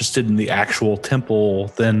less interested in the actual temple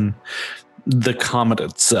than the comet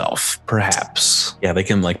itself, perhaps. yeah, they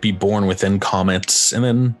can like be born within comets and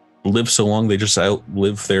then live so long they just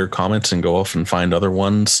outlive their comets and go off and find other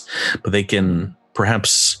ones. But they can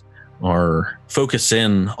perhaps or focus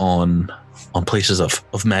in on places of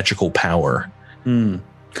magical power.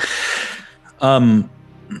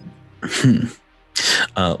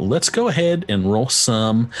 Let's go ahead and roll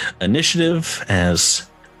some initiative as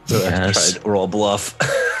Tried to roll bluff.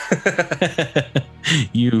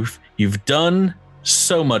 you've done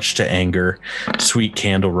so much to anger sweet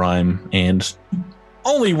Candlerime, and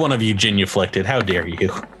only one of you genuflected. How dare you?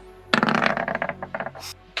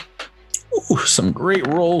 Ooh, some great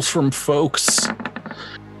rolls from folks.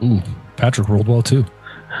 Ooh, Patrick rolled well too.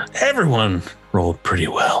 Everyone rolled pretty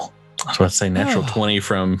well. I was about to say natural 20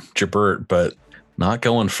 from Jabert, but not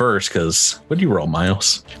going first because what do you roll,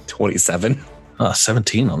 Miles? 27.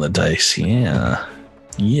 17 on the dice. Yeah.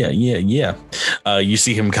 You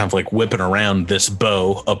see him kind of like whipping around this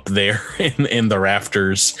bow up there in the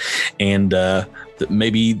rafters, and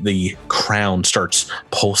maybe the crown starts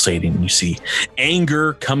pulsating. You see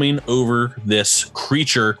anger coming over this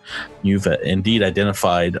creature. You've indeed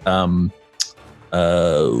identified.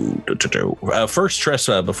 First, Tress,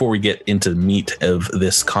 before we get into the meat of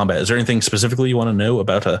this combat, is there anything specifically you want to know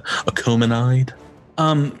about a Comanide?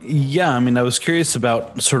 Yeah, I mean, I was curious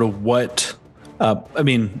about sort of what,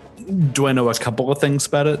 do I know a couple of things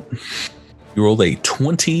about it? You rolled a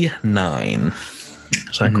 29.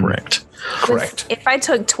 Is that correct? Correct. If I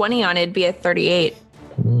took 20 on it, it'd be a 38.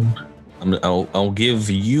 I'll give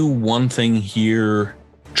you one thing here,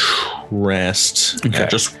 Trest. Okay.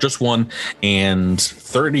 Just one, and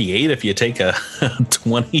 38 if you take a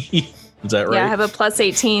 20. Is that right? Yeah, I have a plus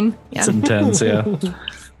 18. Yeah. It's intense, yeah.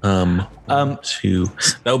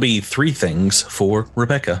 That'll be 3 things for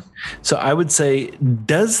Rebecca. So I would say,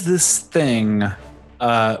 does this thing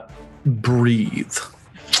breathe?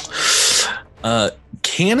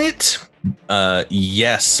 Can it?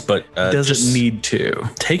 Yes, but Does just it need to?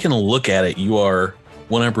 taking a look at it, you are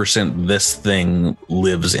 100% this thing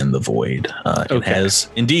lives in the void. It Okay. has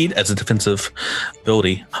indeed, as a defensive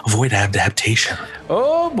ability, void adaptation.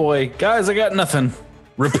 Oh boy, guys, I got nothing.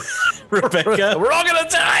 Rebecca, We're all gonna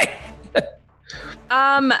die.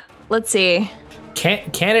 Let's see.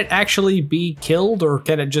 Can it actually be killed, or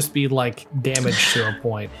can it just be like damaged to a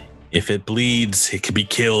point? if it bleeds, it can be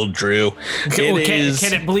killed, Drew. Can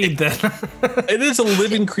it bleed then? It is a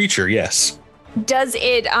living creature, yes. Does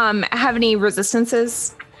it have any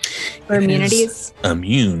resistances or It is immunities?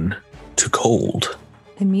 immune to cold.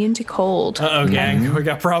 Immune to cold. Uh-oh, gang. We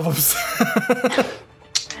got problems.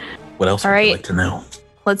 What else All would you right. like to know?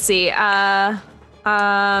 Let's see.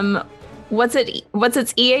 What's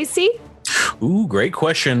its EAC? Ooh, great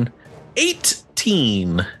question.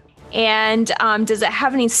 18. And does it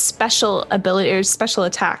have any special ability or special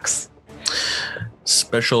attacks?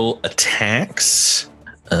 special attacks.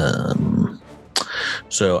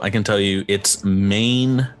 So I can tell you its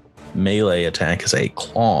main melee attack is a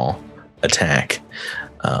claw attack.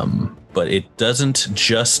 But it doesn't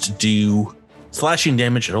just do slashing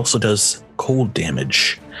damage, it also does cold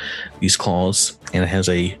damage, these claws, and it has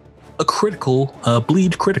a critical,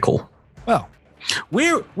 bleed critical. Well,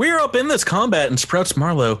 we're up in this combat, and Sprouts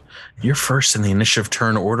Marlowe, you're first in the initiative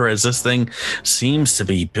turn order as this thing seems to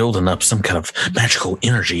be building up some kind of magical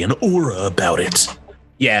energy and aura about it.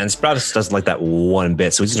 Yeah, and Sprouts doesn't like that one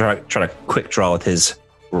bit, so he's trying to quick draw with his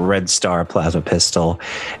Red Star plasma pistol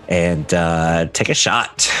and take a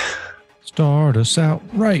shot. start us out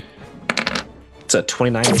right. It's a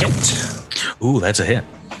 29 hit. Ooh, that's a hit.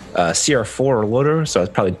 CR4 loader, so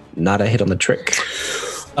it's probably not a hit on the trick.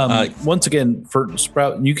 Once again, for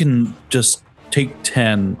Sprout, you can just take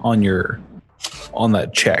 10 on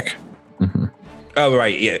that check. Mm-hmm. Oh,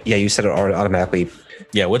 right. Yeah, you said it automatically.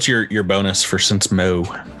 Yeah, what's your bonus for Sense Mo?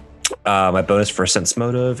 My bonus for Sense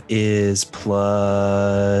Motive is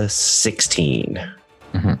plus 16.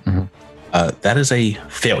 Mm-hmm, mm-hmm. That is a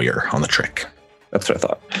failure on the trick. That's what I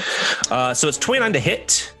thought. So it's 29 to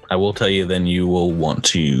hit. I will tell you then you will want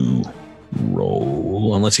to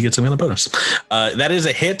roll unless you get some kind of bonus. That is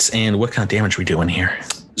a hit. And what kind of damage are we doing here?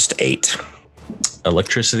 Just 8.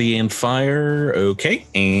 Electricity and fire. Okay.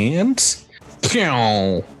 And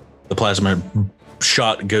the plasma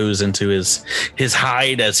shot goes into his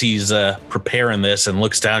hide as he's preparing this and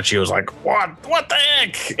looks down at you. Was like, what the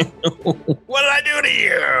heck? What did I do to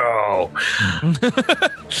you?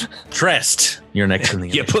 Trest, you're next in the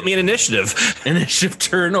You put me in initiative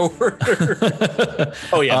turn order.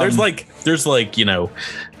 Oh yeah, there's like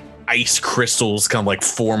ice crystals kind of like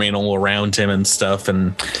forming all around him and stuff,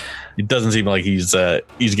 and it doesn't seem like he's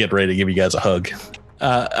getting ready to give you guys a hug.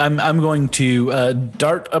 I'm going to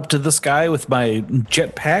dart up to this guy with my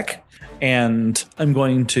jetpack, and I'm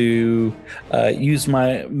going to use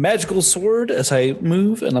my magical sword as I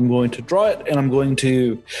move, and I'm going to draw it, and I'm going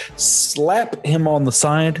to slap him on the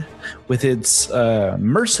side with its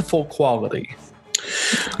merciful quality.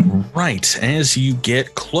 Right. As you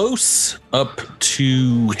get close up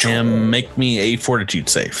to him, make me a fortitude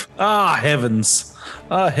save. Ah, heavens.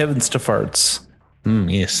 Heavens to farts.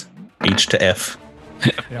 Yes. H to F.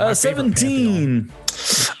 17.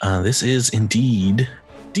 This is indeed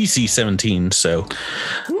DC 17. So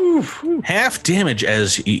half damage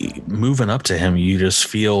as moving up to him. You just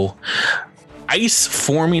feel ice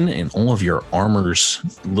forming in all of your armor's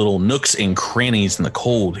little nooks and crannies in the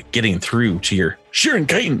cold, getting through to your Sheeran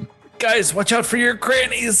Chitin. Guys, watch out for your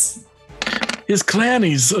crannies. His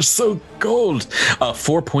clannies are so cold.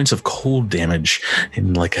 4 points of cold damage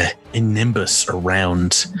in like a nimbus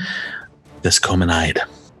around this Comanide.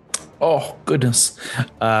 Oh, goodness.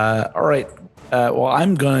 All right. Well,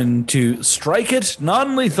 I'm going to strike it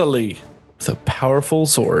non-lethally with a powerful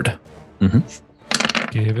sword. Mm-hmm.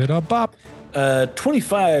 Give it a bop.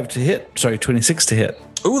 25 to hit. Sorry, 26 to hit.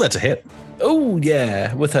 Oh, that's a hit. Oh,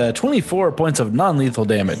 yeah. With 24 points of non-lethal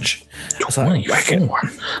damage. 24.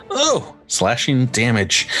 Oh, slashing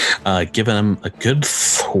damage. Giving him a good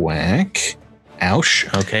thwack. Ouch.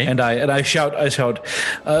 Okay. And I shout,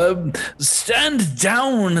 stand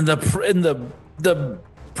down in the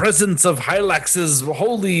presence of Hylax's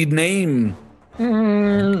holy name.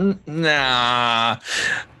 Nah.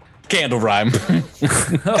 Candle rhyme. Down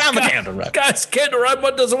the candle rhyme. Guys, candle rhyme,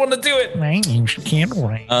 what doesn't want to do it? Candle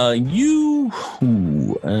rhyme.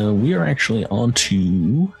 We are actually on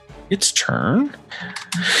to its turn.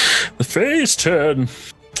 The Fae's turn.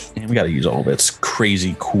 And we got to use all of its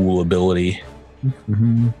crazy cool ability.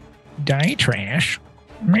 Mm-hmm. Die trash.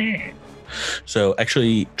 Meh. So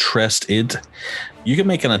actually, Trest, you can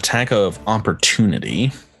make an attack of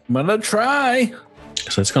opportunity. I'm gonna try.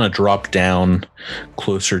 So it's going to drop down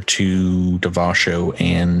closer to Devasho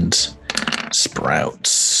and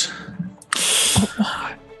Sprouts.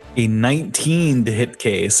 A 19 to hit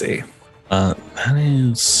KAC. That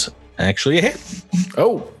is actually a hit.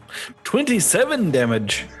 Oh, 27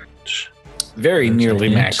 damage. Very nearly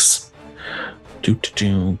max. Good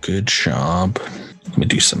job. Let me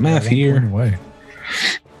do some math here.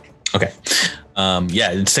 Okay.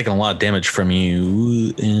 Yeah, it's taking a lot of damage from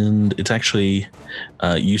you, and it's actually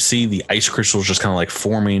you see the ice crystals just kind of like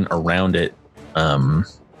forming around it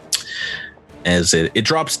as it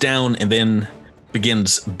drops down and then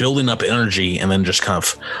begins building up energy and then just kind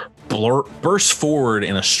of bursts forward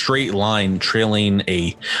in a straight line, trailing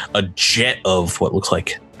a jet of what looks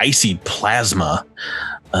like icy plasma,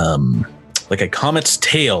 like a comet's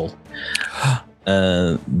tail.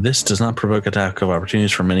 This does not provoke attack of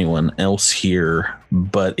opportunities from anyone else here,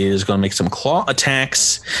 but it is going to make some claw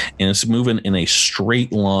attacks, and it's moving in a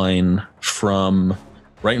straight line from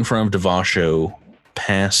right in front of Devasho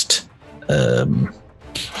past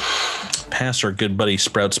our good buddy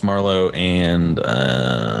Sprouts Marlowe, and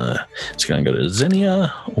it's going to go to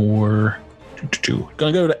Zinnia or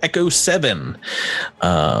going to go to Echo 7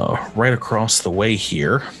 right across the way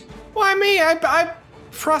here. Why me? I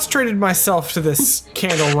prostrated myself to this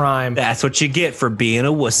candle rhyme. That's what you get for being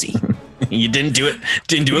a wussy. You didn't do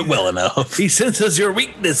it well enough. He senses your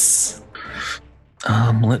weakness.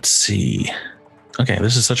 Let's see. Okay,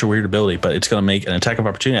 this is such a weird ability, but it's going to make an attack of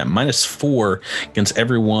opportunity at -4 against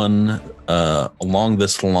everyone along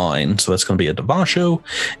this line. So that's going to be a Devasho,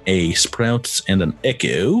 a Sprouts, and an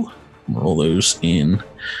Echo. Roll those in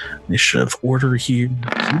initiative order here.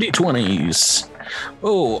 Some D20s.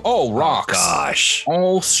 Oh, all rocks. Gosh.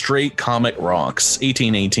 All straight comic rocks.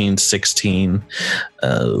 18, 18, 16.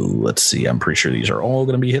 Let's see. I'm pretty sure these are all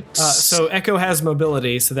going to be hits. So Echo has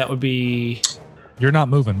mobility, so that would be... You're not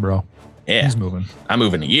moving, bro. Yeah. He's moving. I'm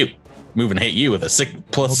moving to you. Moving to hit you with a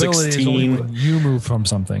plus Mobility is only 16. when you move from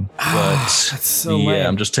something. But that's so lame.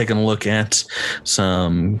 I'm just taking a look at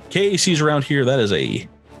some KACs around here. That is a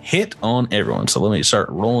hit on everyone. So let me start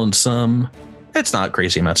rolling some. It's not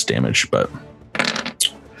crazy amounts of damage, but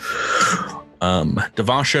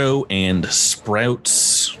Devasho and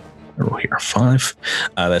Sprouts. Roll here 5.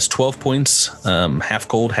 That's 12 points. Half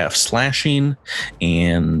cold, half slashing,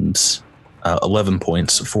 and 11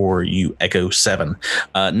 points for you, Echo 7.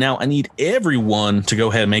 Now I need everyone to go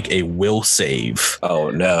ahead and make a will save. Oh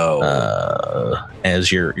no!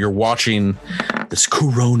 As you're watching this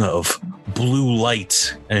corona of blue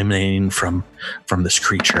light emanating from this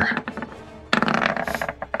creature.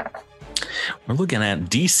 We're looking at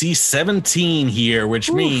DC 17 here,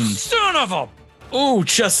 which means Son of a... oh,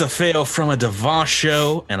 just a fail from a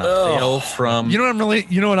Devasho and a fail from You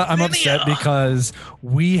know what I'm upset because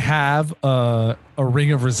we have a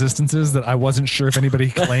ring of resistances that I wasn't sure if anybody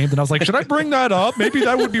claimed, and I was like, should I bring that up? Maybe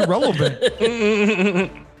that would be relevant.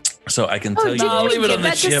 So I can tell you. Did we give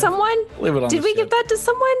that to someone? Did we give that to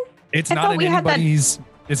someone? It's I not thought in we had that- anybody's.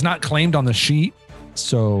 It's not claimed on the sheet.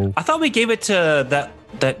 So I thought we gave it to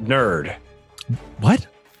that nerd. what?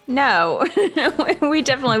 No, we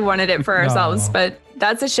definitely wanted it for ourselves, No. but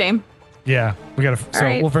that's a shame. Yeah, we gotta. So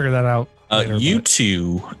right. we'll figure that out. later, You but-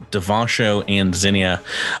 two, Devasho and Zinnia,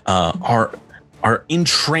 are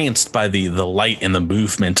entranced by the light and the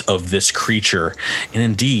movement of this creature, and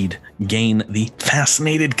indeed gain the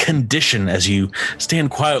fascinated condition as you stand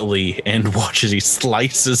quietly and watch as he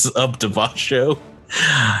slices up Devasho,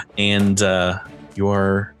 and you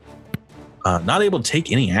are not able to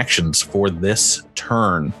take any actions for this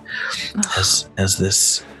turn as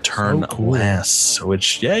this turn So cool. lasts,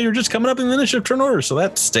 which you're just coming up in the initiative turn order, so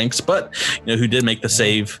that stinks. But you know who did make the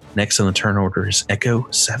save next in the turn order is Echo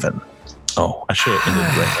 7. Oh, I should have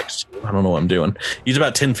ended right next to you. I don't know what I'm doing. He's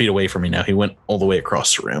about 10 feet away from me now. He went all the way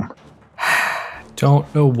across the room.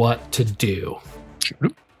 Don't know what to do.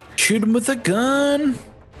 Shoot him with a gun.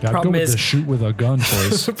 Gotta Problem go with is- the shoot with a gun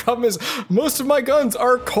choice. The problem is, most of my guns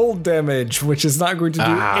are cold damage, which is not going to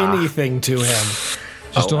do anything to him.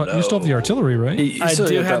 You still have the artillery, right? You still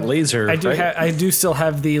got that laser. I do still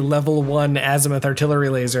have the level 1 azimuth artillery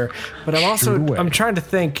laser, but I'm also Shoot away. I'm trying to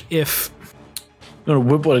think if You want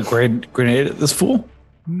to whip a grenade at this fool?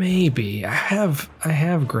 maybe I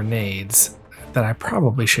have grenades that I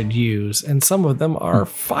probably should use, and some of them are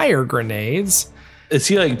fire grenades. Is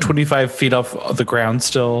he like 25 feet off the ground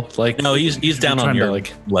still? Like No, he's down on trying to, your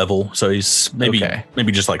level, so he's maybe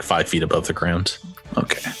just like 5 feet above the ground.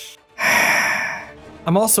 Okay.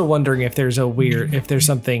 I'm also wondering if there's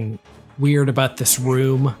something weird about this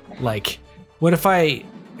room. Like, what if I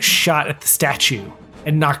shot at the statue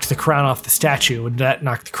and knocked the crown off the statue? Would that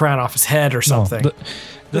knock the crown off his head or something? No,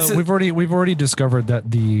 This is- we've already discovered that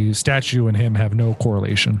the statue and him have no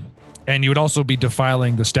correlation, and you would also be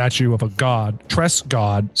defiling the statue of a god, Tress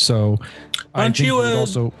god. So I Aren't think you, you would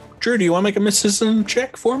also. Drew, do you want to make a mysticism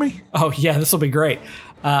check for me? Oh yeah, this will be great.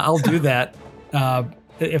 I'll do that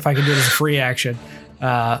if I can do it as a free action.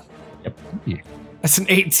 That's an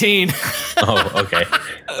 18. Oh, okay.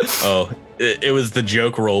 Oh, it was the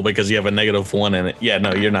joke roll because you have a -1 in it. Yeah,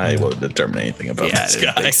 no, you're not able to determine anything about Yeah,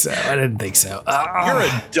 this I guy. didn't think so. You're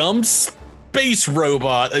a dumb space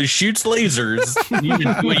robot that shoots lasers. You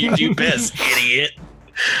do what you do best, idiot.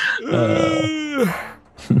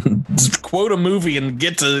 Just quote a movie and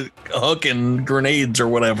get to hooking grenades or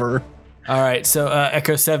whatever. All right, so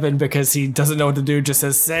Echo 7, because he doesn't know what to do, just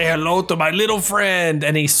says, "Say hello to my little friend,"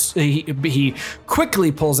 and he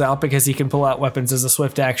quickly pulls out, because he can pull out weapons as a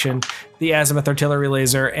swift action, the azimuth artillery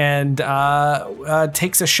laser, and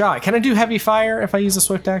takes a shot. Can I do heavy fire if I use a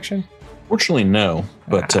swift action? Fortunately, no.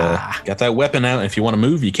 But got that weapon out. If you want to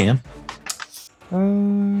move, you can.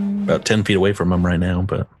 About 10 feet away from him right now,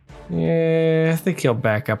 but yeah, I think he'll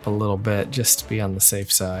back up a little bit just to be on the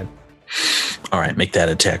safe side. all right, make that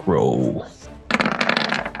attack roll.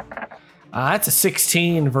 That's a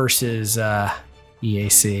 16 versus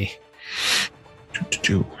EAC.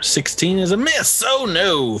 16 is a miss. Oh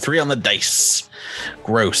no, 3 on the dice.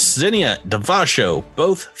 Gross. Zinnia, Devasho,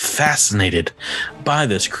 both fascinated by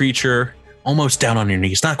this creature. Almost down on your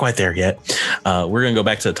knees. Not quite there yet. We're going to go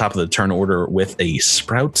back to the top of the turn order with a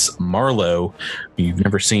Sprouts Marlowe. You've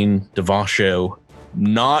never seen Devasho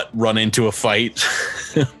not run into a fight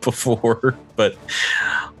before, but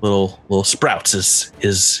little Sprouts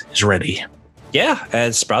is ready. Yeah,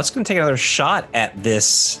 and Sprouts can take another shot at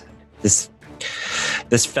this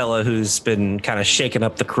fella who's been kind of shaking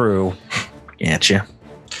up the crew. Gotcha.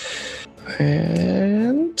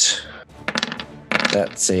 And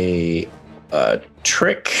that's a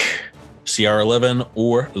trick, CR11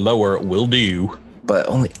 or lower will do. but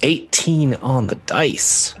only 18 on the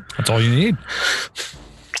dice. That's all you need.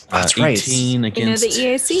 That's right. 18 against the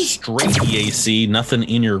EAC. straight EAC. Nothing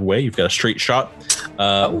in your way. You've got a straight shot.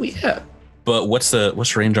 Oh yeah. But what's the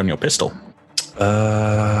range on your pistol?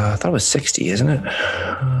 I thought it was 60, isn't it?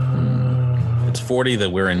 If it's 40,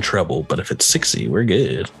 that we're in trouble. But if it's 60, we're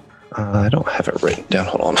good. I don't have it written down.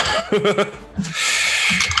 Hold on.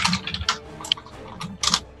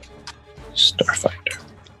 Starfinder.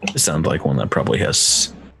 This sounds like one that probably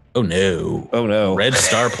has. Oh no! Oh no! Red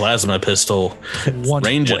Star plasma pistol,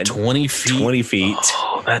 range of 20 feet. 20 feet.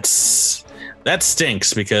 Oh, that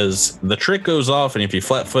stinks because the trick goes off, and if you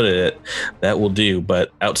flat-footed it, that will do.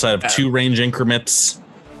 But outside of 2 range increments,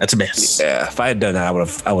 that's a miss. Yeah, if I had done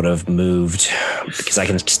that, I would have moved because I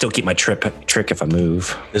can still keep my trick if I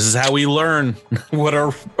move. This is how we learn what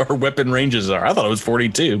our weapon ranges are. I thought it was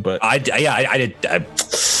 42, but I did.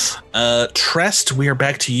 Trest, we are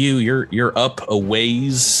back to you. You're up a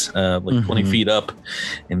ways, 20 feet up,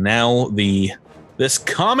 and now this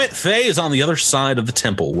comet Fae is on the other side of the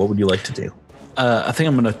temple. What would you like to do? I think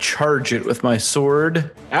I'm going to charge it with my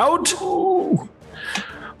sword out. Ooh.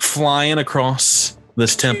 Flying across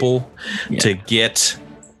this temple to get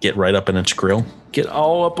right up in its grill. Get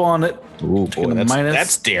all up on it. Ooh, boy,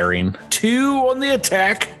 that's daring. 2 on the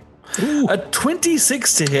attack. Ooh. A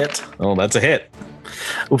 26 to hit. Oh, that's a hit.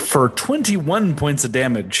 For 21 points of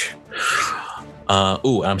damage.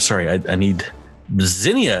 I'm sorry. I need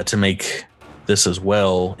Zinnia to make this as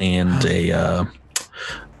well, and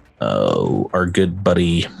our good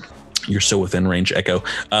buddy. You're so within range, Echo.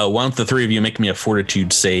 Why don't the 3 of you make me a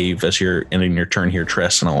fortitude save as you're ending your turn here,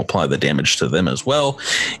 Tress, and I'll apply the damage to them as well.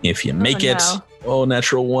 If you make it,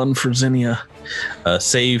 natural 1 for Zinnia.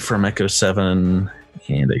 Save from Echo 7,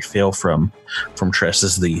 and a fail from Tress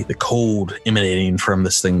is the cold emanating from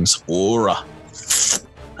this thing's aura.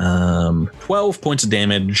 12 points of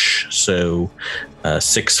damage, so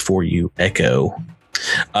 6 for you, Echo.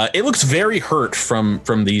 It looks very hurt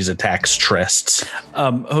from these attacks, Trest.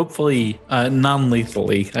 Hopefully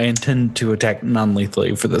non-lethally. I intend to attack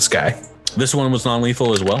non-lethally for this guy. This one was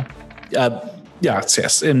non-lethal as well?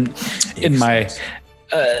 Yes. In my...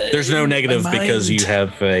 There's no negative because you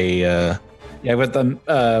have a... I've got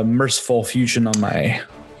the merciful fusion on my...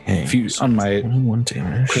 on my 1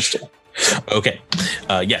 damage. Crystal. Okay.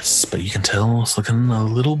 Yes, but you can tell it's looking a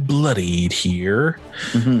little bloodied here.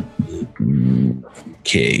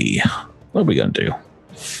 Okay. What are we going to do?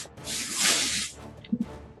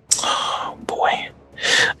 Oh, boy.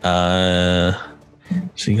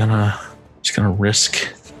 So you're just gonna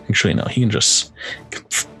risk... Actually, no, he can just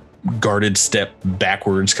guarded step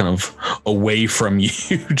backwards, kind of away from you,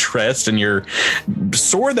 Trest, and your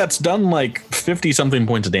sword that's done like 50 something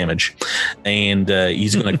points of damage. And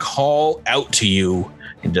he's going to call out to you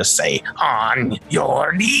and just say, on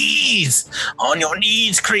your knees,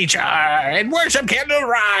 creature, and worship Candle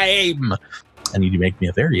Rhyme. I need to make me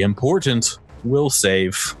a very important will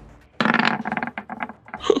save.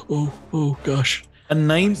 Oh gosh. A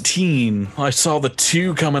 19. I saw the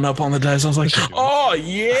 2 coming up on the dice. I was like, oh,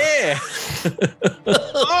 yeah.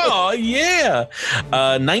 Oh, yeah.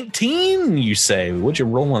 19, you say. What'd you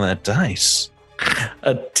roll on that dice?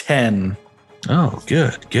 A 10. Oh,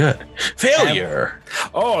 good. Failure.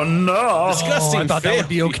 Oh, no. Disgusting. I thought that would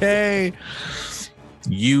be okay.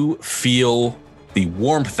 You feel the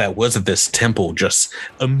warmth that was at this temple just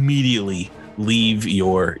immediately leave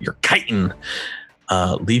your chitin,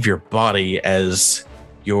 leave your body as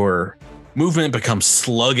your movement becomes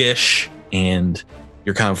sluggish and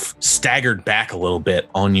you're kind of staggered back a little bit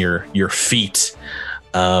on your feet.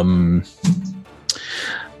 I'll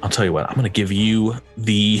tell you what, I'm going to give you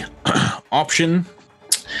the option.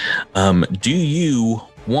 Do you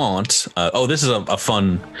want, this is a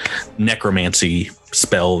fun necromancy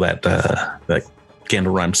spell that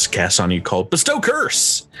Gandalf Rhymes casts on you called Bestow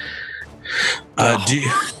Curse. Do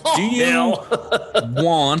you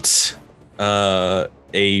want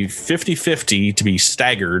a 50-50 to be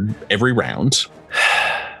staggered every round?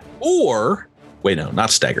 Or, wait, no,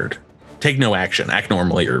 not staggered. Take no action. Act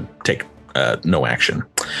normally or take no action.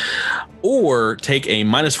 Or take a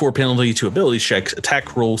 -4 penalty to ability checks,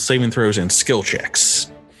 attack rolls, saving throws, and skill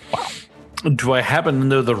checks. Wow. Do I happen to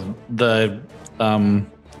know the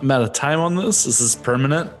amount of time on this? Is this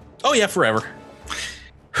permanent? Oh, yeah, forever.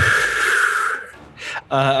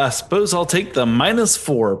 I suppose I'll take the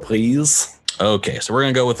 -4, please. Okay, so we're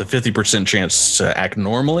going to go with a 50% chance to act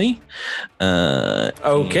normally.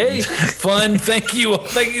 Okay, fun. Thank you.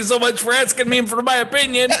 Thank you so much for asking me for my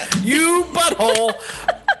opinion, you butthole.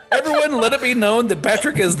 Everyone, let it be known that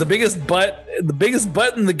Patrick is the biggest butt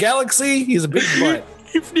in the galaxy. He's a big butt.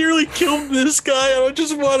 You've nearly killed this guy. I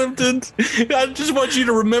just want you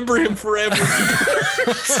to remember him forever.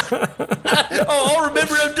 I'll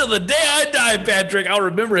remember him till the day I die, Patrick. I'll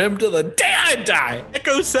remember him till the day I die.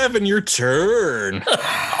 Echo 7, your turn.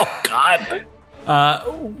 Oh God.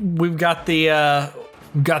 We've got the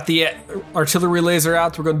artillery laser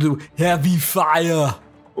out. We're going to do heavy fire.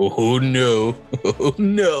 Oh no! Oh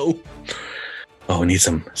no! Oh, we need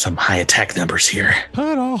some high attack numbers here.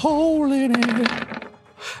 Put a hole in it.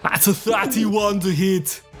 That's a 31 to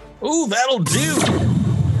hit. Oh, that'll do.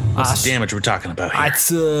 What's the damage we're talking about here?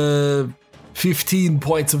 That's 15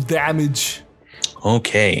 points of damage.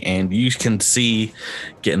 Okay, and you can see,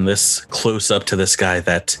 getting this close up to this guy,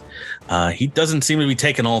 that he doesn't seem to be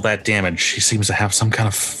taking all that damage. He seems to have some kind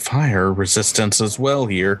of fire resistance as well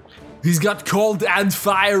here. He's got cold and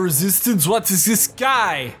fire resistance. What is this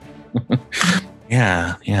guy?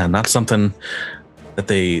 Yeah, not something that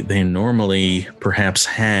they normally perhaps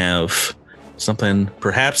have. Something,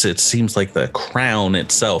 perhaps it seems like the crown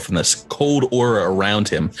itself and this cold aura around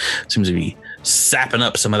him seems to be sapping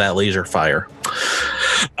up some of that laser fire.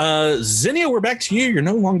 Zinnia, we're back to you. You're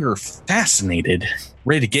no longer fascinated.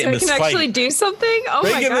 Ready to get in this fight. I can actually do something? Oh my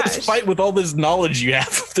gosh. Ready to get in this fight with all this knowledge you have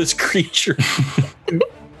of this creature.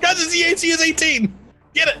 Guys, the AC is 18.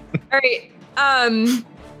 Get it. All right.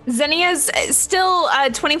 Zinnia's still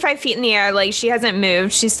 25 feet in the air. Like, she hasn't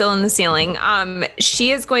moved. She's still in the ceiling.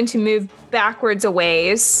 She is going to move backwards a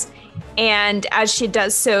ways. And as she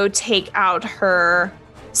does so, take out her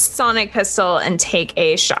sonic pistol and take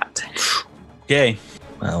a shot. Okay.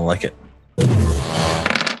 I like it.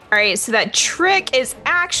 All right. So that trick is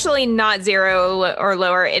actually not 0 or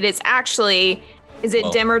lower. It is actually, is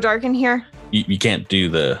it dim or dark in here? You can't do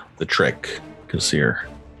the trick because you're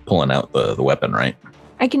pulling out the weapon, right?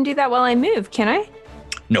 I can do that while I move, can I?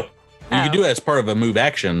 No. You can do it as part of a move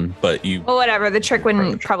action, but you... Well, whatever. The trick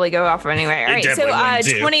wouldn't probably go off anyway. All right,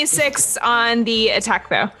 so 26 on the attack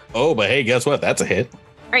bow. Oh, but hey, guess what? That's a hit.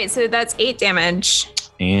 All right, so that's 8 damage.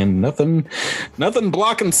 And nothing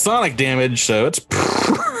blocking sonic damage, so it's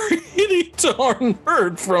pretty darn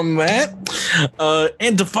hurt from that.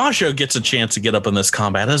 And Devasho gets a chance to get up in this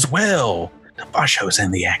combat as well. Devasho's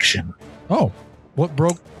in the action. Oh, what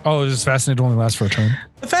broke? Oh, this Fascinate only lasts for a turn.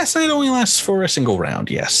 The Fascinate only lasts for a single round,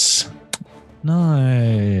 yes.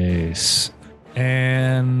 Nice.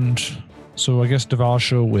 And so I guess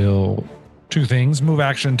Devasho will 2 things. Move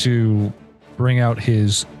action to bring out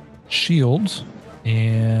his shield.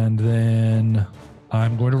 And then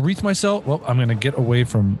I'm going to wreath myself. Well, I'm going to get away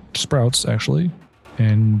from Sprouts, actually.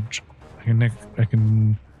 And I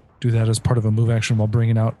can do that as part of a move action while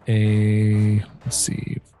bringing out a,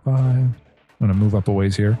 5. I'm going to move up a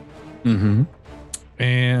ways here. Mm-hmm.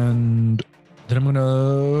 And then I'm going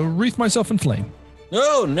to wreath myself in flame.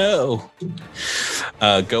 Oh, no.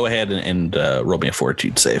 Go ahead and roll me a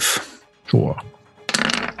fortitude save. Sure.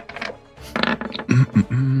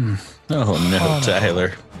 Oh, no,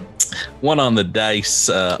 Tyler. 1 on the dice,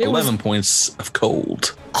 11 points of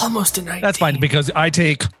cold. Almost a 19. That's fine because I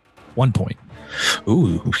take 1 point.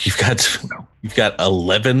 Ooh, you've got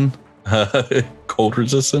 11 cold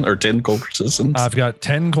resistance or 10 cold resistance. I've got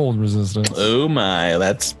 10 cold resistance. Oh my,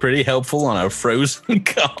 that's pretty helpful on a frozen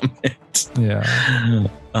comment.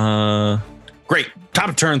 Yeah. Great. Top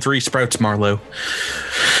of turn 3, Sprouts Marlowe.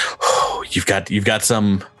 You've got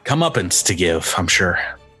some comeuppance to give, I'm sure.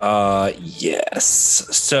 Yes.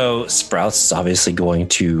 So Sprouts is obviously going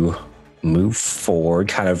to move forward,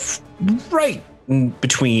 kind of right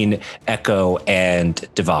between Echo and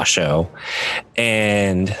Devasho,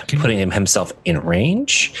 and putting himself in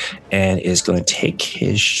range, and is going to take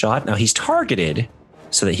his shot. Now he's targeted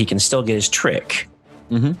so that he can still get his trick.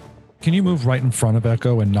 Mm-hmm. Can you move right in front of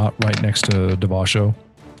Echo and not right next to Devasho?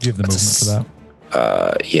 Do you have the movement for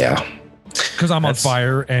that? Yeah. Because I'm on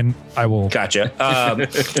fire and I will. Gotcha.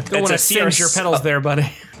 Don't want to singe your pedals there,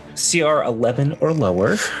 buddy. CR 11 or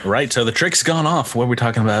lower. Right. So the trick's gone off. What are we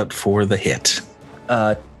talking about for the hit?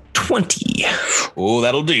 20. Oh,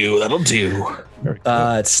 that'll do. That'll do.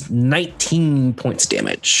 It's 19 points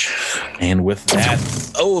damage. And with that,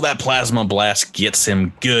 that plasma blast gets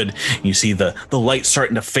him good. You see the light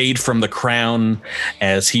starting to fade from the crown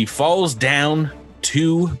as he falls down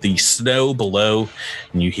to the snow below,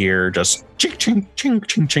 and you hear just ching, ching, ching,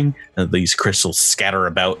 ching, ching. These crystals scatter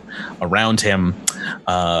about around him.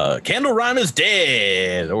 Candle Rhyme is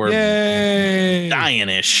dead, or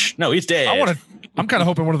dying-ish. No, he's dead. I'm kind of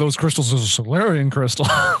hoping one of those crystals is a Solarian crystal.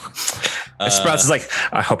 Sprouts is like,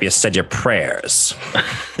 I hope you said your prayers.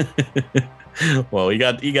 Well, he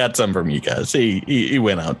got some from you guys. He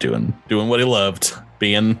went out doing what he loved,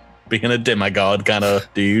 being a demigod kind of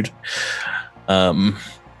dude. And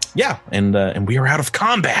we are out of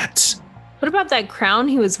combat. What about that crown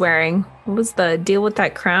he was wearing? What was the deal with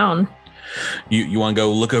that crown? You want to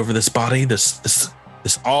go look over this body? This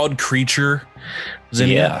odd creature was in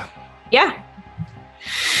here?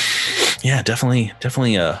 Yeah, definitely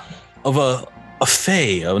a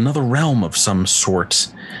fae, another realm of some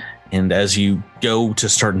sort. And as you go to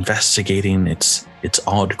start investigating its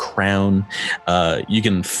odd crown, you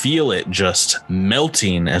can feel it just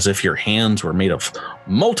melting as if your hands were made of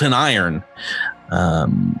molten iron.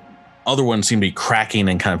 Other ones seem to be cracking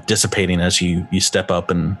and kind of dissipating as you step up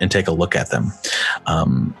and take a look at them,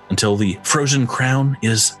 until the frozen crown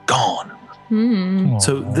is gone.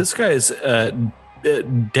 So this guy is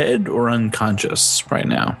dead or unconscious right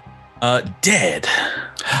now? Dead.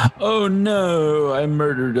 Oh no, I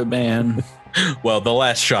murdered a man. Well, the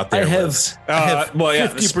last shot there Sprouts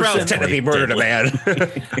technically murdered a man.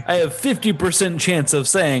 I have 50% chance of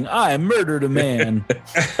saying I murdered a man.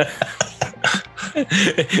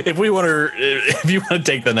 If you want to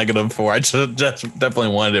take the -4, I just definitely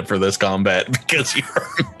wanted it for this combat because you were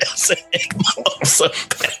messing him up so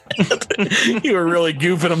bad. You were really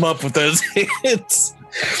goofing him up with those hits.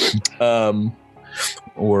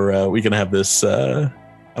 Or we can have this. I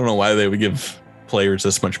don't know why they would give players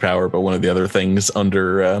this much power, but one of the other things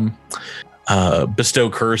under bestow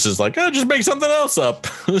curse is like, just make something else up.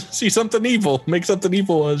 See something evil, make something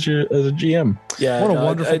evil as a GM. Yeah, what a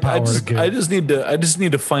wonderful power to give. I just need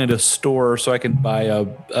to find a store so I can buy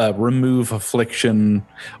a remove affliction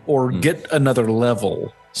or get another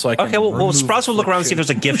level. So I can. Okay, well, Sprouts will look around and see if there's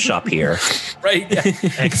a gift shop here. Right. Yeah.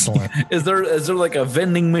 Excellent. Is there like a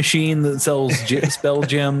vending machine that sells spell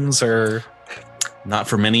gems or? Not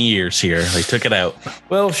for many years here. They took it out.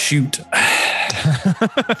 Well, shoot. I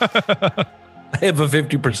have a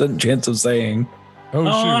 50% chance of saying.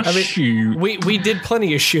 Oh, shoot. Shoot. We did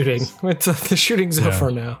plenty of shooting. The shooting's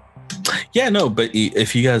over now. Yeah, no, but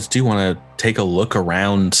if you guys do want to take a look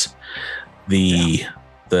around the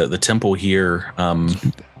temple here,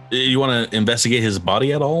 you want to investigate his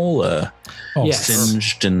body at all? Yes.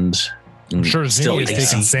 Singed and I'm sure still Zinni is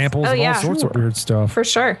taking samples and all sorts of weird stuff. For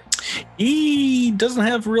sure. He doesn't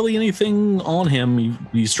have really anything on him.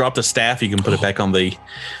 He's dropped a staff. You can put it back on the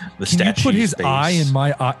statue. Can you put his eye in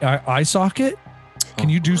my eye socket? Can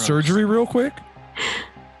you do surgery real quick?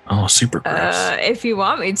 Oh, super gross. If you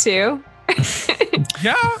want me to.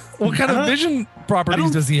 Yeah. What kind of vision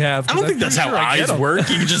properties does he have? I don't think that's how eyes work.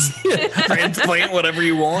 You can just transplant whatever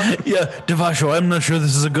you want. Yeah, Devasho, I'm not sure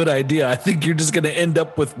this is a good idea. I think you're just going to end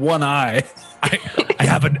up with one eye. I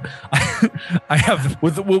have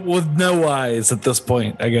with no eyes at this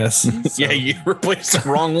point, I guess. So. Yeah, you replaced the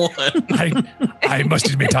wrong one. I must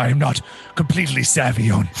admit I am not completely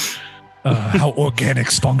savvy on how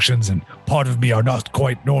organics functions, and part of me are not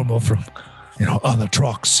quite normal from other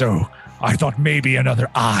trucks. So I thought maybe another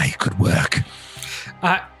eye could work.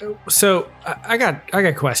 So I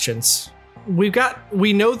got questions. We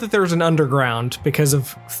know that there's an underground because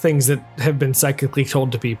of things that have been psychically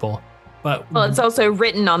told to people, but it's also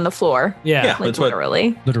written on the floor. Yeah, like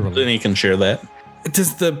literally. Then he can share that.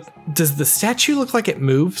 Does the statue look like it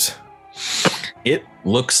moves? It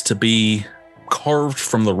looks to be carved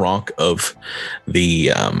from the rock of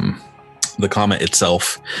the comet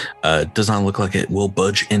itself. Does not look like it will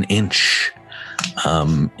budge an inch.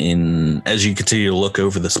 As you continue to look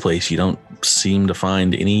over this place, you don't seem to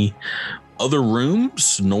find any other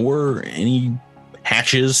rooms nor any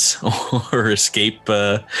hatches or escape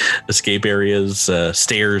areas,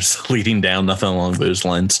 stairs leading down, nothing along those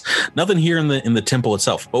lines. Nothing here in the temple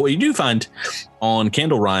itself. But what you do find on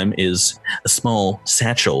Candlerime is a small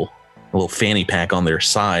satchel, a little fanny pack on their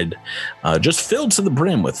side, just filled to the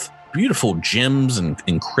brim with beautiful gems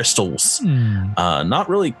and crystals. Not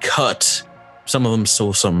really cut. Some of them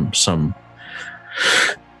still some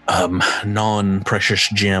non-precious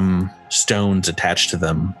gem stones attached to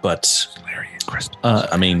them, but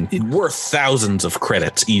worth thousands of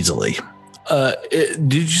credits easily.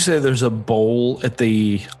 Did you say there's a bowl at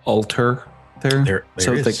the altar there? There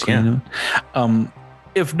is, yeah.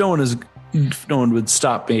 If no one would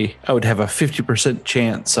stop me, I would have a 50%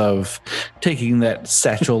 chance of taking that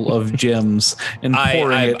satchel of gems and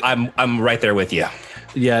pouring it. I'm right there with you.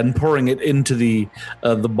 Yeah, and pouring it into the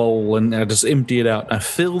bowl, and I just empty it out. I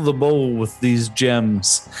fill the bowl with these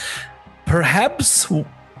gems. Perhaps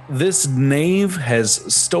this knave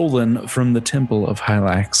has stolen from the Temple of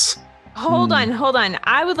Hylax. Hold on.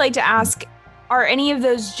 I would like to ask, are any of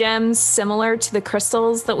those gems similar to the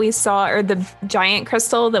crystals that we saw, or the giant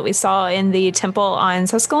crystal that we saw in the temple on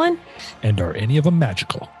Suskelin? And are any of them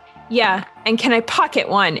magical? Yeah, and can I pocket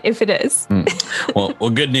one if it is? Well,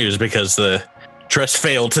 good news, because the Tress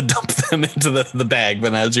failed to dump them into the bag,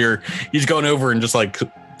 but as he's going over and just like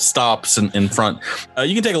stops in front.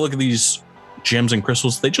 You can take a look at these gems and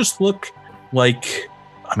crystals. They just look like,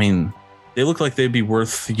 they look like they'd be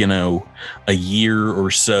worth, a year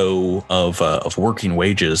or so of working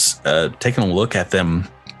wages. Taking a look at them.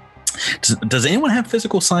 Does anyone have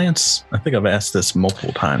physical science? I think I've asked this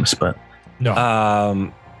multiple times, but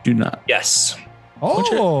no. Do not. Yes.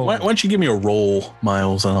 Why don't you give me a roll,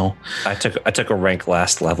 Miles? And I took a rank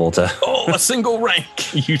last level to. A single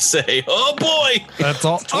rank, you say? Oh boy, that's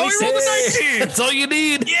all. Oh, you rolled a 19. That's all you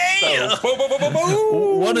need. Yeah.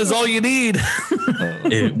 One is all you need.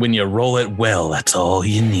 When you roll it well, that's all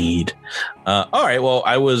you need. All right. Well,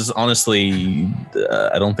 I was honestly,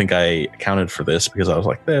 I don't think I accounted for this because I was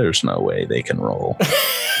like, there's no way they can roll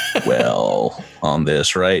well on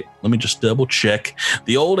this, right? Let me just double check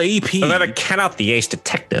the old AP. I'm gonna count out the ace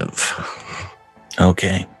detective.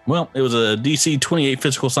 Okay. Well, it was a DC 28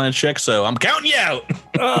 physical science check, so I'm counting you out.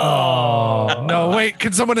 Oh, no, wait.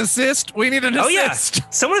 Can someone assist? We need an assist. Yeah.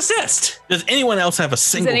 Someone assist. Does anyone else have a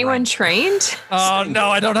single Is anyone rank? trained? Oh, no,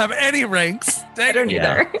 I don't have any ranks. I don't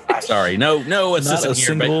either. Sorry. No assistant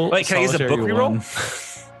here. Wait, can I use a book reroll?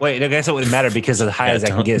 Wait, I guess it wouldn't matter because the highest I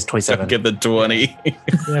can get is 27. Get the 20. Yeah,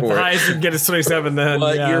 if the highest you can get is 27 then.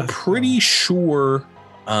 But you're pretty sure.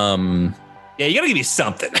 Yeah, you gotta give me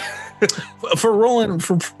something. For rolling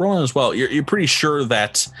as well, you're pretty sure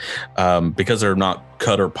that because they're not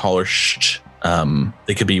cut or polished,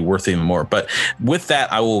 they could be worth even more. But with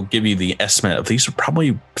that, I will give you the estimate of these are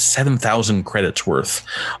probably 7,000 credits worth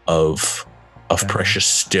of precious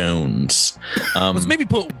stones. Let's maybe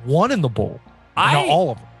put one in the bowl. Not all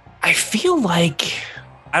of them. I feel like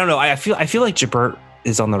I don't know. I feel like Jabert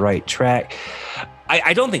is on the right track.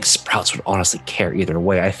 I don't think Sprouts would honestly care either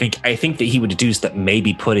way. I think that he would deduce that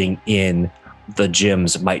maybe putting in the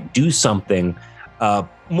gems might do something.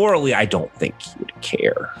 Morally, I don't think he would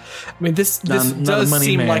care. I mean, this does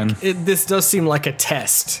seem like a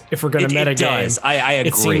test. If we're going to metagame, does. I agree.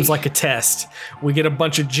 It seems like a test. We get a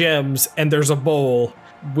bunch of gems and there's a bowl.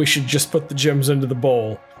 We should just put the gems into the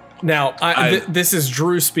bowl. Now, this is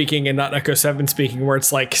Drew speaking and not Echo 7 speaking, where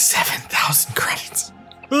it's like 7,000 credits.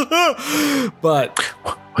 But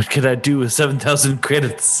what could I do with 7,000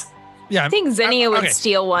 credits? Yeah, I think Xenia would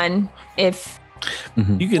steal one if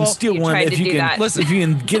you can steal one if you can. Listen, if you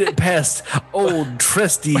can get it past old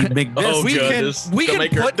trusty Macbeth. Oh, we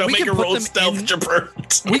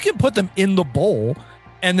can put them in the bowl,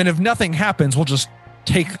 and then if nothing happens, we'll just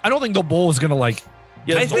take. I don't think the bowl is gonna like.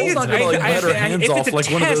 Yeah, I think it's a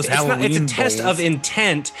test bowls. of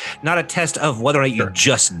intent, not a test of whether or not you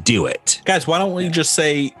just do it. Guys, why don't we just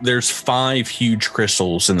say there's 5 huge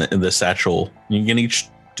crystals in the satchel? You can each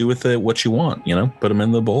do with it what you want. Put them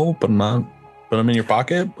in the bowl, put them in your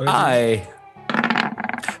pocket. I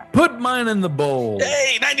put mine in the bowl.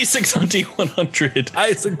 Hey, 96 on D100.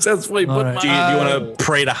 I successfully put mine. Do you want to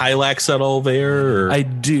pray to Hylax at all there? Or? I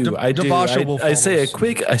do. I say a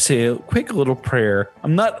quick little prayer.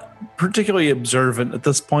 I'm not particularly observant at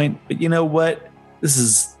this point, but you know what? This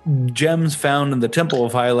is gems found in the Temple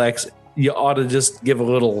of Hylax. You ought to just give a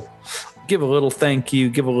little thank you,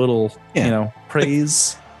 give a little,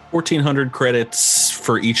 praise. 1,400 credits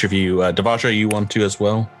for each of you. Devasha, you want to as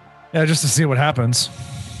well? Yeah, just to see what happens.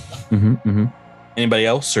 Anybody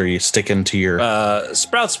else, or are you sticking to your?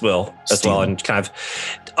 Sprouts will as well, and kind of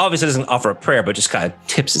obviously doesn't offer a prayer, but just kind of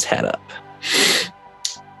tips his head up.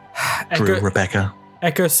 Drew, Rebecca.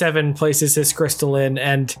 Echo 7 places his crystal in,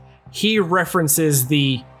 and he references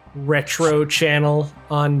the retro channel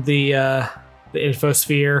on the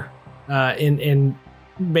infosphere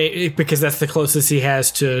because that's the closest he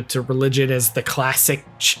has to religion as the classic.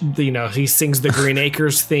 He sings the Green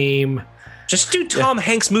Acres theme. Just do Tom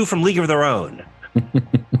Hanks' move from League of Their Own.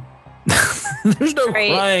 There's no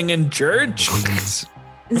crying in church.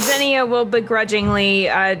 Zinnia will begrudgingly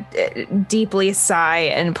deeply sigh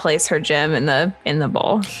and place her gem in the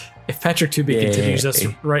bowl. If Patrick 2B continues us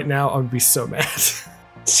right now, I would be so mad.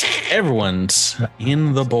 Everyone's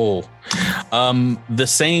in the bowl. The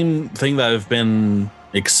same thing that I've been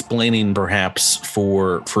explaining perhaps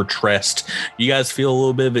for Trest. You guys feel a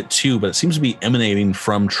little bit of it too, but it seems to be emanating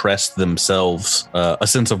from Trest themselves. A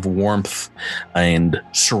sense of warmth and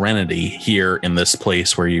serenity here in this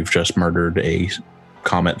place where you've just murdered a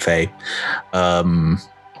Comet Fae. But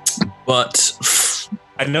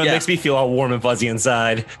I know it makes me feel all warm and fuzzy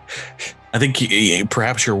inside. I think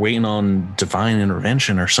perhaps you're waiting on divine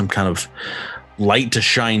intervention or some kind of light to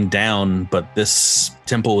shine down, but this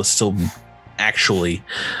temple is still actually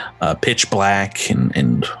pitch black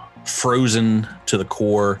and frozen to the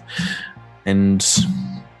core, and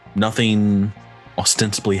nothing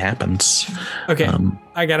ostensibly happens. Okay,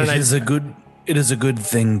 I got an idea. It is a good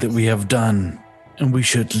thing that we have done, and we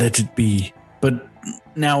should let it be. But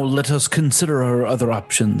now let us consider our other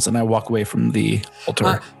options. And I walk away from the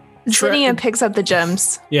altar. Zinnia picks up the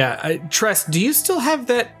gems. Yeah, Trest, do you still have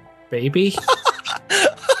that baby?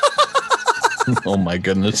 Oh my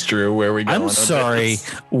goodness, Drew, where are we going? I'm sorry.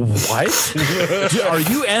 What? Are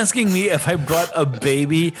you asking me if I brought a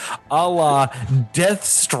baby a la Death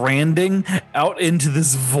Stranding out into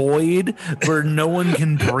this void where no one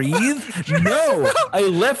can breathe? No, I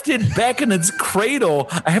left it back in its cradle.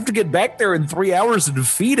 I have to get back there in 3 hours and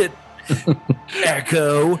feed it.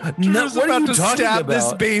 Echo, no, what are you talking about?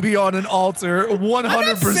 This baby on an altar,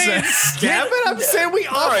 100%. Stab it. I'm saying we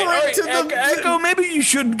offer it to the Echo. Maybe you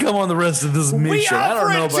shouldn't come on the rest of this mission. I don't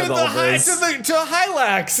know about all this. To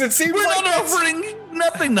Hylax. It seems we're like not offering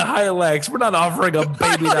nothing to Hylax. We're not offering a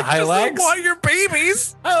baby to Hylax. Want your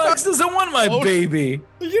babies? Hylax doesn't want my baby.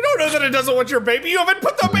 You don't know that it doesn't want your baby. You haven't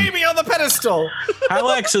put the baby on the pedestal.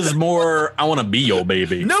 Hylax is more, I want to be your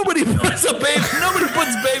baby. Nobody puts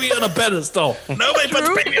baby on a pedestal. Nobody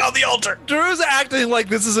puts baby on the altar. Drew's acting like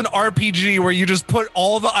this is an RPG where you just put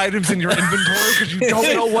all the items in your inventory because you don't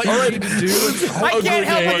know what you need to do. I can't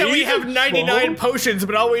help it that we have 99 potions,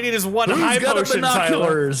 but all we need is one high potion.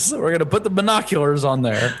 Binoculars. We're gonna put the binoculars on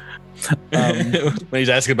there. When he's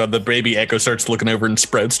asking about the baby, Echo starts looking over in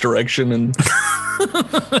Sprout's direction and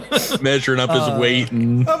measuring up his weight.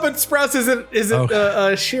 And but Sprouts isn't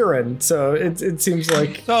Sheeran, so it seems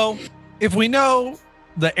like. So if we know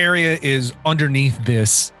the area is underneath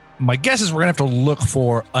this, my guess is we're gonna have to look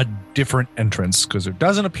for a different entrance because there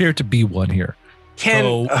doesn't appear to be one here.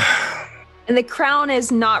 And the crown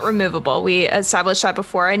is not removable. We established that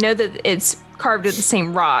before. I know that it's carved with the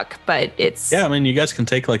same rock, but it's... Yeah, I mean, you guys can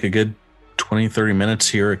take like a good 20, 30 minutes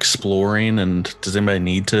here exploring. And does anybody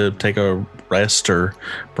need to take a rest or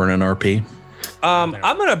burn an RP? I'm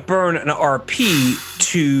going to burn an RP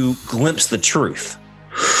to glimpse the truth.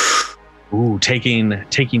 Ooh,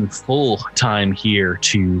 taking full time here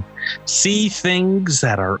to see things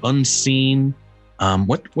that are unseen.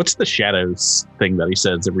 What's the shadows thing that he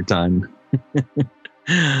says every time?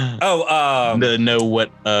 To know what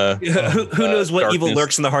who knows what darkness. evil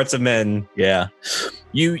lurks in the hearts of men. Yeah,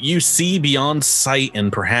 you see beyond sight, and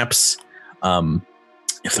perhaps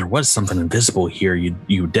if there was something invisible here,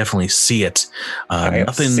 you definitely see it. I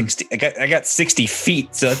got 60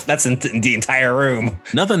 feet, so that's in the entire room.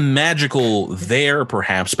 Nothing magical there,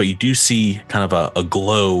 perhaps, but you do see kind of a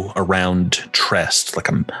glow around Trest, like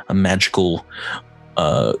a magical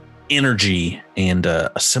energy, and a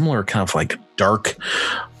similar kind of like dark,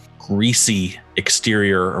 greasy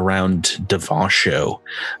exterior around Devasho.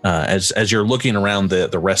 As you're looking around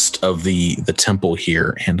the rest of the temple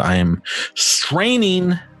here, and I am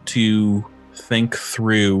straining to think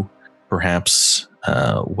through perhaps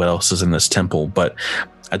what else is in this temple, but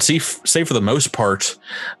I'd say for the most part,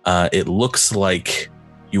 it looks like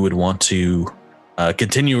you would want to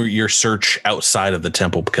continue your search outside of the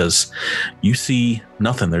temple because you see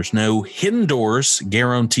nothing. There's no hidden doors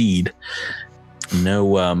guaranteed.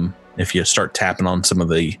 No, if you start tapping on some of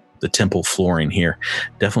the temple flooring here,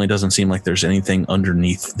 definitely doesn't seem like there's anything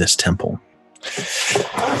underneath this temple.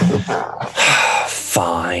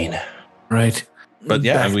 Fine. Right. But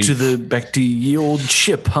yeah, back to ye old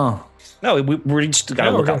ship, huh? No, we just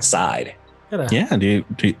gotta look outside. Yeah, do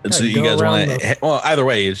you so you guys want to? Well, either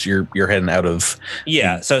way, it's you're heading out of.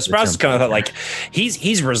 Yeah, so Sprouts is kind of like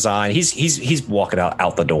he's resigned. He's walking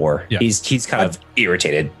out the door. Yeah. He's kind of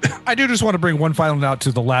irritated. I do just want to bring one final note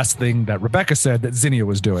to the last thing that Rebecca said that Zinnia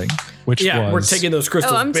was doing, which was we're taking those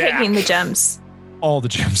crystals. Oh, I'm back. taking the gems. All the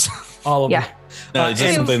gems. All of them. No, is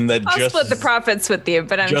this something that I'll split the profits with you,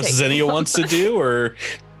 but I'm just Zinnia wants to do, or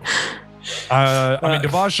I mean,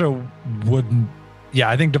 Devasha wouldn't. Yeah,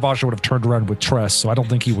 I think Devasha would have turned around with Tress, so I don't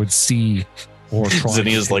think he would see or try.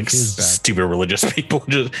 Zinnia's like stupid religious people.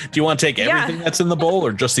 Do you want to take everything that's in the bowl,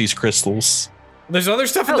 or just these crystals? There's other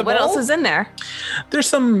stuff in the bowl. What else is in there? There's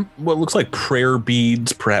some what looks like prayer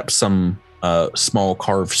beads, perhaps some small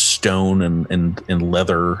carved stone and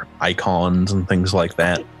leather icons and things like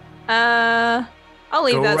that. I'll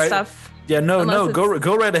leave that stuff. Yeah,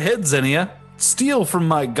 go right ahead, Zinnia. Steal from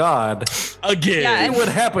my god. Again. Yeah, see what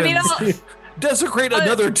happens. Desecrate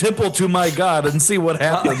another temple to my god and see what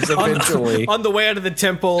happens eventually. On the way out of the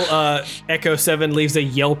temple, Echo 7 leaves a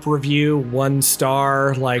Yelp review, 1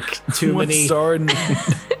 star, like too one many. Star,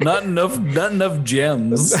 not enough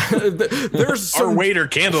gems. There's Our waiter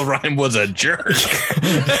Candle Rhyme was a jerk.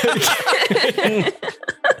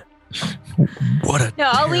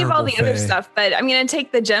 I'll leave all the other stuff, but I'm gonna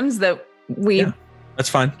take the gems that we that's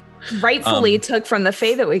fine. Rightfully took from the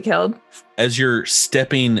Fae that we killed. As you're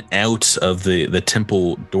stepping out of the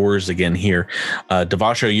temple doors again here,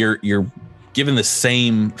 Devasha, you're given the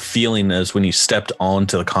same feeling as when you stepped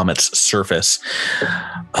onto the comet's surface.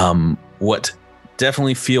 What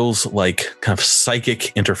definitely feels like kind of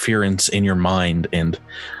psychic interference in your mind and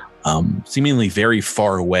seemingly very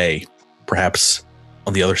far away, perhaps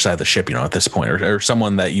on the other side of the ship, at this point, or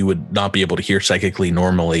someone that you would not be able to hear psychically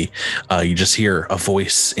normally. You just hear a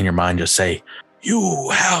voice in your mind just say, "You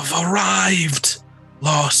have arrived,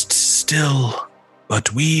 lost still,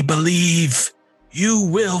 but we believe you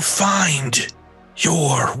will find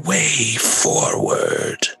your way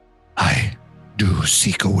forward." I do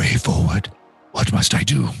seek a way forward. What must I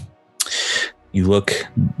do? You look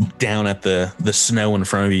down at the snow in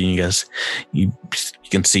front of you, and you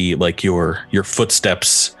can see like your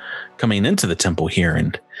footsteps coming into the temple here,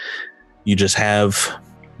 and you just have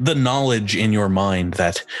the knowledge in your mind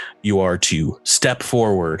that you are to step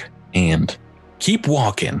forward and keep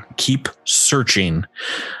walking, keep searching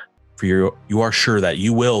for you are sure that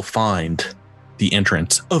you will find the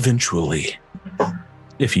entrance eventually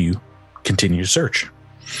if you continue to search.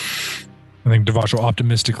 I think Devasho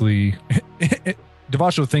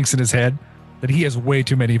Devasho thinks in his head that he has way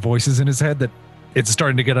too many voices in his head, that it's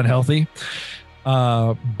starting to get unhealthy.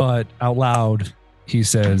 But out loud, he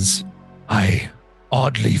says, I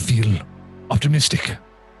oddly feel optimistic.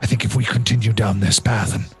 I think if we continue down this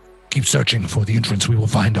path and keep searching for the entrance, we will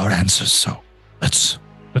find our answers. So let's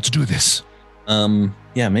do this.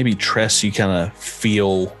 Maybe Tress, you kind of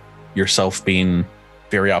feel yourself being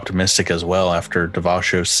very optimistic as well after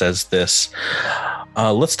Devasho says this.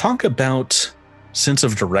 Let's talk about sense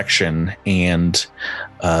of direction and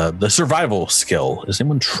the survival skill. Is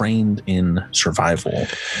anyone trained in survival?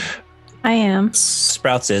 I am.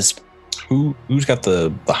 Sprouts is. Who's got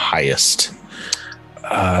the highest?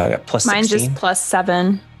 Plus 16. Mine's just plus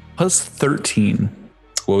 7. Plus 13.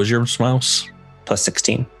 What was your Smiles? Plus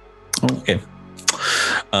 16. Okay.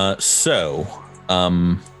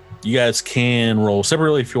 You guys can roll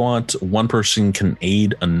separately if you want. One person can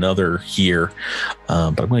aid another here,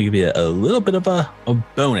 but I'm going to give you a little bit of a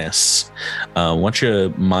bonus. Why don't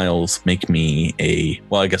you, Miles, make me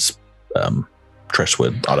Tress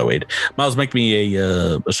would auto aid. Miles, make me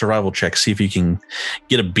a survival check. See if you can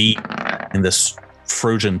get a beat in this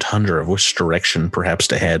frozen tundra of which direction perhaps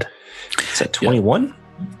to head. Is that 21?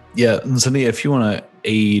 Yeah, Zinnia, if you want to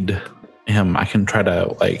aid him, I can try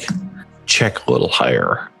to check a little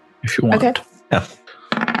higher. If you want. Okay. Yeah.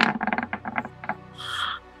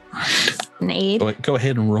 An aid. Go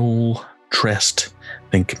ahead and roll Trest.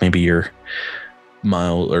 I think maybe your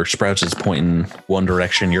Miles or Sprouts is pointing one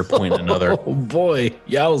direction, you're pointing another. Oh boy,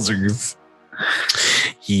 yowzers.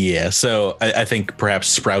 Yeah, so I think perhaps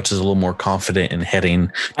Sprouts is a little more confident in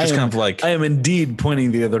heading. I am indeed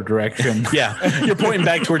pointing the other direction. Yeah, you're pointing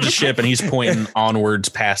back towards the ship, and he's pointing onwards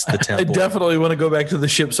past the temple. I definitely want to go back to the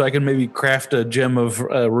ship so I can maybe craft a gem of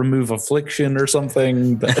remove affliction or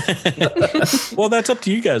something. Well, that's up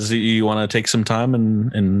to you guys. You want to take some time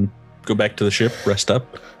and go back to the ship, rest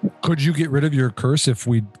up? Could you get rid of your curse if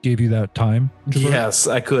we gave you that time? Yes,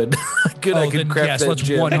 I could. I could craft that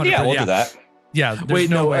gem. Yeah, we'll do that. Yeah. there's Wait,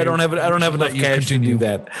 no, way I don't have enough let you cash to do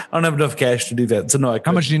that. I don't have enough cash to do that. So no,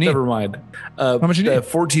 How much do you need? Never mind. How much do you need?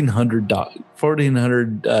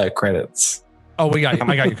 1,400 credits. Oh, I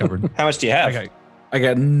got you covered. How much do you have? I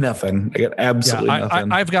got nothing. I got absolutely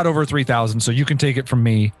nothing. I've got over 3,000, so you can take it from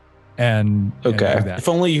me. And Okay. do that. If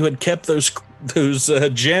only you had kept those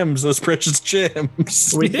gems, those precious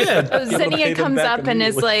gems. We did. Oh, Zinnia comes up and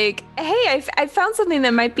is like, hey, I found something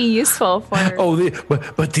that might be useful for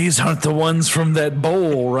but these aren't the ones from that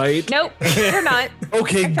bowl, right? Nope, they're not.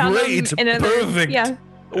 Okay, I found them great. in another- Perfect. Yeah.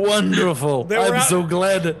 Wonderful. They were I'm out- so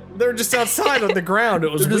glad. They're just outside on the ground.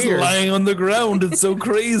 It was They're just weird. lying on the ground. It's so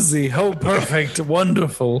crazy. Oh, perfect.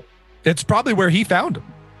 Wonderful. It's probably where he found them.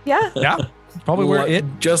 Yeah. Yeah. Probably where it.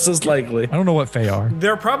 Just as likely. I don't know what Fae are.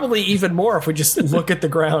 There are probably even more if we just look at the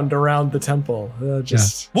ground around the temple.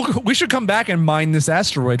 We should come back and mine this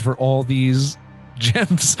asteroid for all these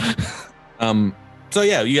gems. So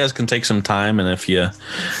yeah, you guys can take some time, and if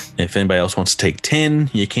anybody else wants to take 10,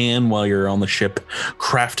 you can while you're on the ship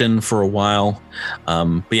crafting for a while.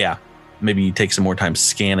 But yeah, maybe you take some more time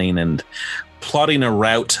scanning and plotting a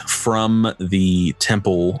route from the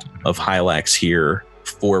Temple of Hylax here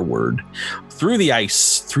forward through the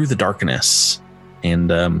ice, through the darkness, and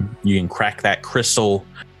you can crack that crystal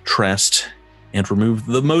Trest and remove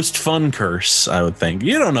the most fun curse, I would think.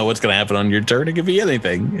 You don't know what's going to happen on your turn. It could be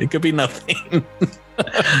anything. It could be nothing.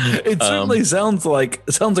 It certainly sounds like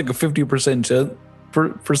a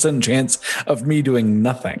 50% chance of me doing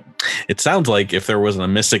nothing. It sounds like if there wasn't a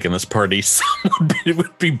mystic in this party, someone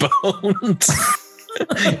would be boned.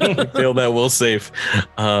 I feel that we'll save.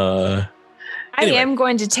 I am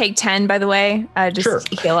going to take 10, by the way, just Sure.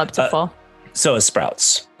 to heal up to full. So is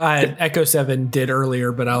Sprouts. Echo 7 did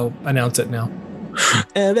earlier, but I'll announce it now.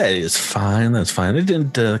 That is fine. That's fine. It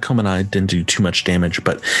didn't. Comb and I didn't do too much damage,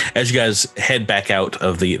 but as you guys head back out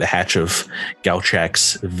of the hatch of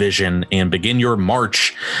Galchak's vision and begin your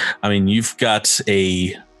march, I mean, you've got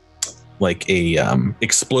a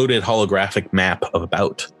exploded holographic map of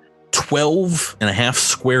about 12 and a half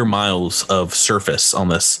square miles of surface on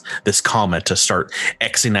this comet to start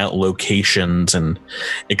Xing out locations and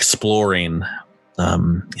exploring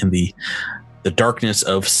in the darkness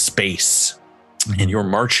of space. And you're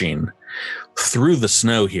marching through the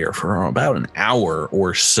snow here for about an hour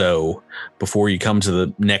or so before you come to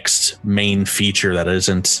the next main feature that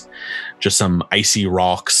isn't just some icy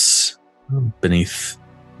rocks beneath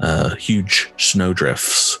huge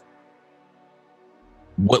snowdrifts.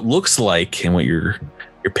 What looks like, and what you're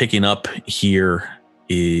picking up here,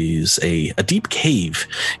 is a deep cave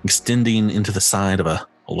extending into the side of a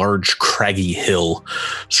large craggy hill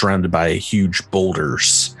surrounded by huge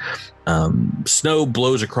boulders. Snow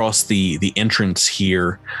blows across the entrance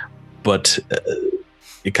here, but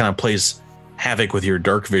it kind of plays havoc with your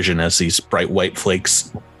dark vision as these bright white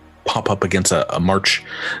flakes pop up against a much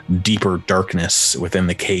deeper darkness within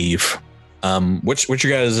the cave. What's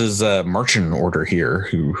your guys' marching order here?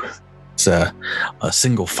 It's a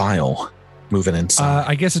single file moving inside.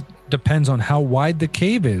 I guess it depends on how wide the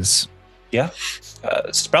cave is. Yeah.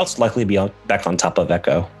 Sprouts likely be back on top of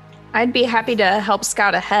Echo. I'd be happy to help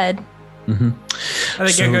scout ahead. Mm-hmm. I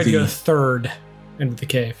think I'm going to go third into the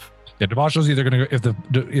cave. Yeah, Debasho's either going to go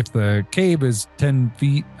if the cave is 10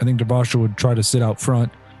 feet. I think Debasho would try to sit out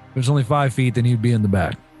front. If it's only 5 feet, then he'd be in the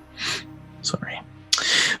back. Sorry.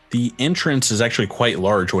 The entrance is actually quite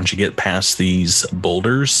large once you get past these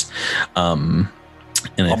boulders. And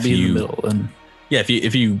I'll be in the middle then. Yeah,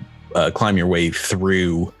 if you climb your way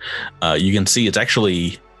through, you can see it's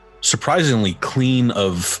actually surprisingly clean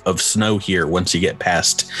of snow here once you get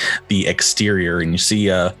past the exterior, and you see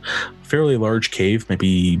a fairly large cave,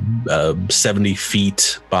 maybe 70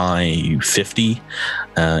 feet by 50,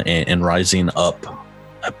 and rising up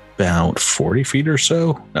about 40 feet or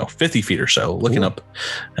so. No, 50 feet or so, looking up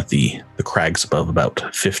at the crags above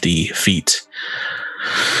about 50 feet.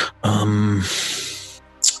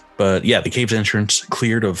 But yeah, the cave's entrance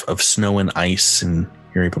cleared of snow and ice, and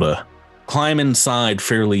you're able to climb inside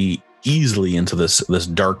fairly easily into this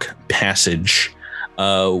dark passage.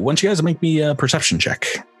 Once you guys make me a perception check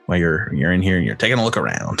while you're in here and you're taking a look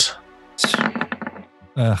around.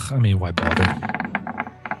 I mean, why bother?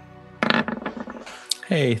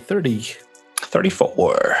 Hey, 30.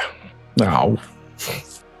 34. No.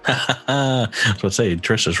 I was going to say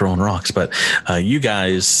Trish is rolling rocks, but you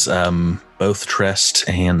guys, both Trest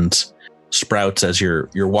and Sprouts, as you're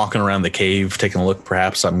walking around the cave, taking a look,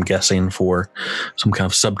 perhaps I'm guessing for some kind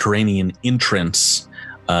of subterranean entrance,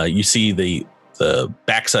 you see the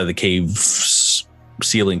backside of the cave's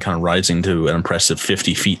ceiling kind of rising to an impressive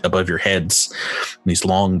 50 feet above your heads. These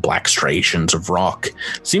long black striations of rock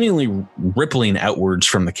seemingly rippling outwards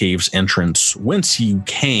from the cave's entrance whence you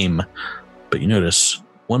came. But you notice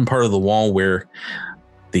one part of the wall where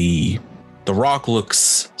the rock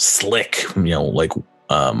looks slick, like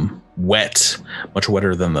wet, much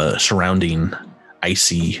wetter than the surrounding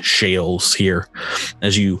icy shales here.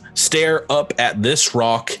 As you stare up at this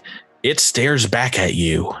rock, it stares back at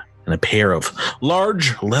you, and a pair of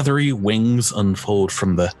large leathery wings unfold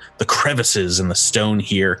from the crevices in the stone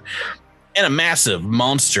here, and a massive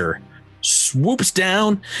monster swoops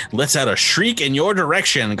down, lets out a shriek in your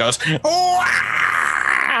direction, and goes,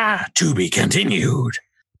 "Wah!" To be continued.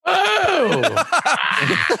 Oh!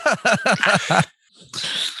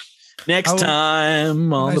 Next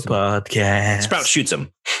time on the podcast. Sprout shoots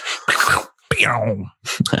him.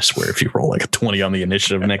 I swear, if you roll like a 20 on the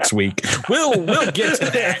initiative next week, we'll get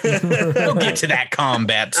to that. We'll get to that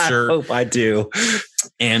combat, sir. I hope I do.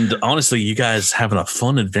 And honestly, you guys having a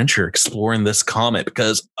fun adventure exploring this comet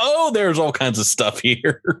because there's all kinds of stuff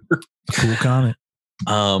here. Cool comet.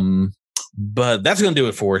 But that's going to do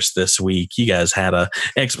it for us this week. You guys had a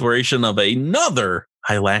exploration of another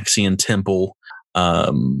Hylaxian temple.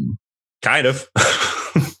 Kind of.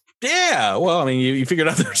 Yeah, well, I mean, you figured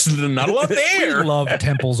out there's not a lot there. We love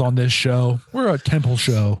temples on this show. We're a temple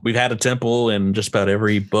show. We've had a temple in just about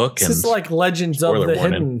every book. This is like Legends of the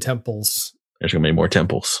Hidden Temples. There's going to be more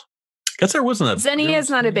temples. Guess there wasn't a... Zenny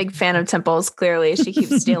is not a big fan of temples, clearly. She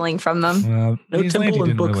keeps stealing from them. No temple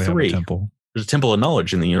in book 3. There's a temple of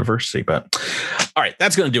knowledge in the university, but... All right,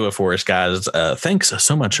 that's going to do it for us, guys. Thanks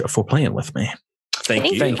so much for playing with me.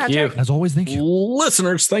 Thank you. As always, thank you.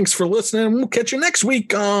 Listeners, thanks for listening. We'll catch you next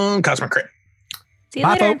week on Cosmic Crit. See you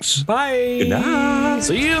later. Folks. Bye. Good night.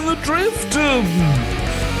 See you in the drift.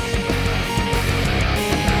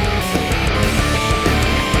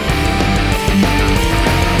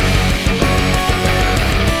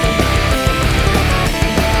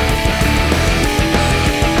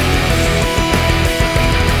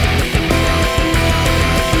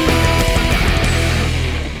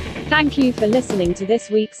 Thank you for listening to this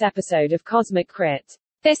week's episode of Cosmic Crit.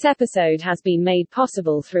 This episode has been made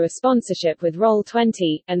possible through a sponsorship with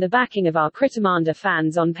Roll20 and the backing of our Critamander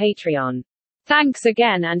fans on Patreon. Thanks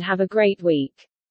again and have a great week.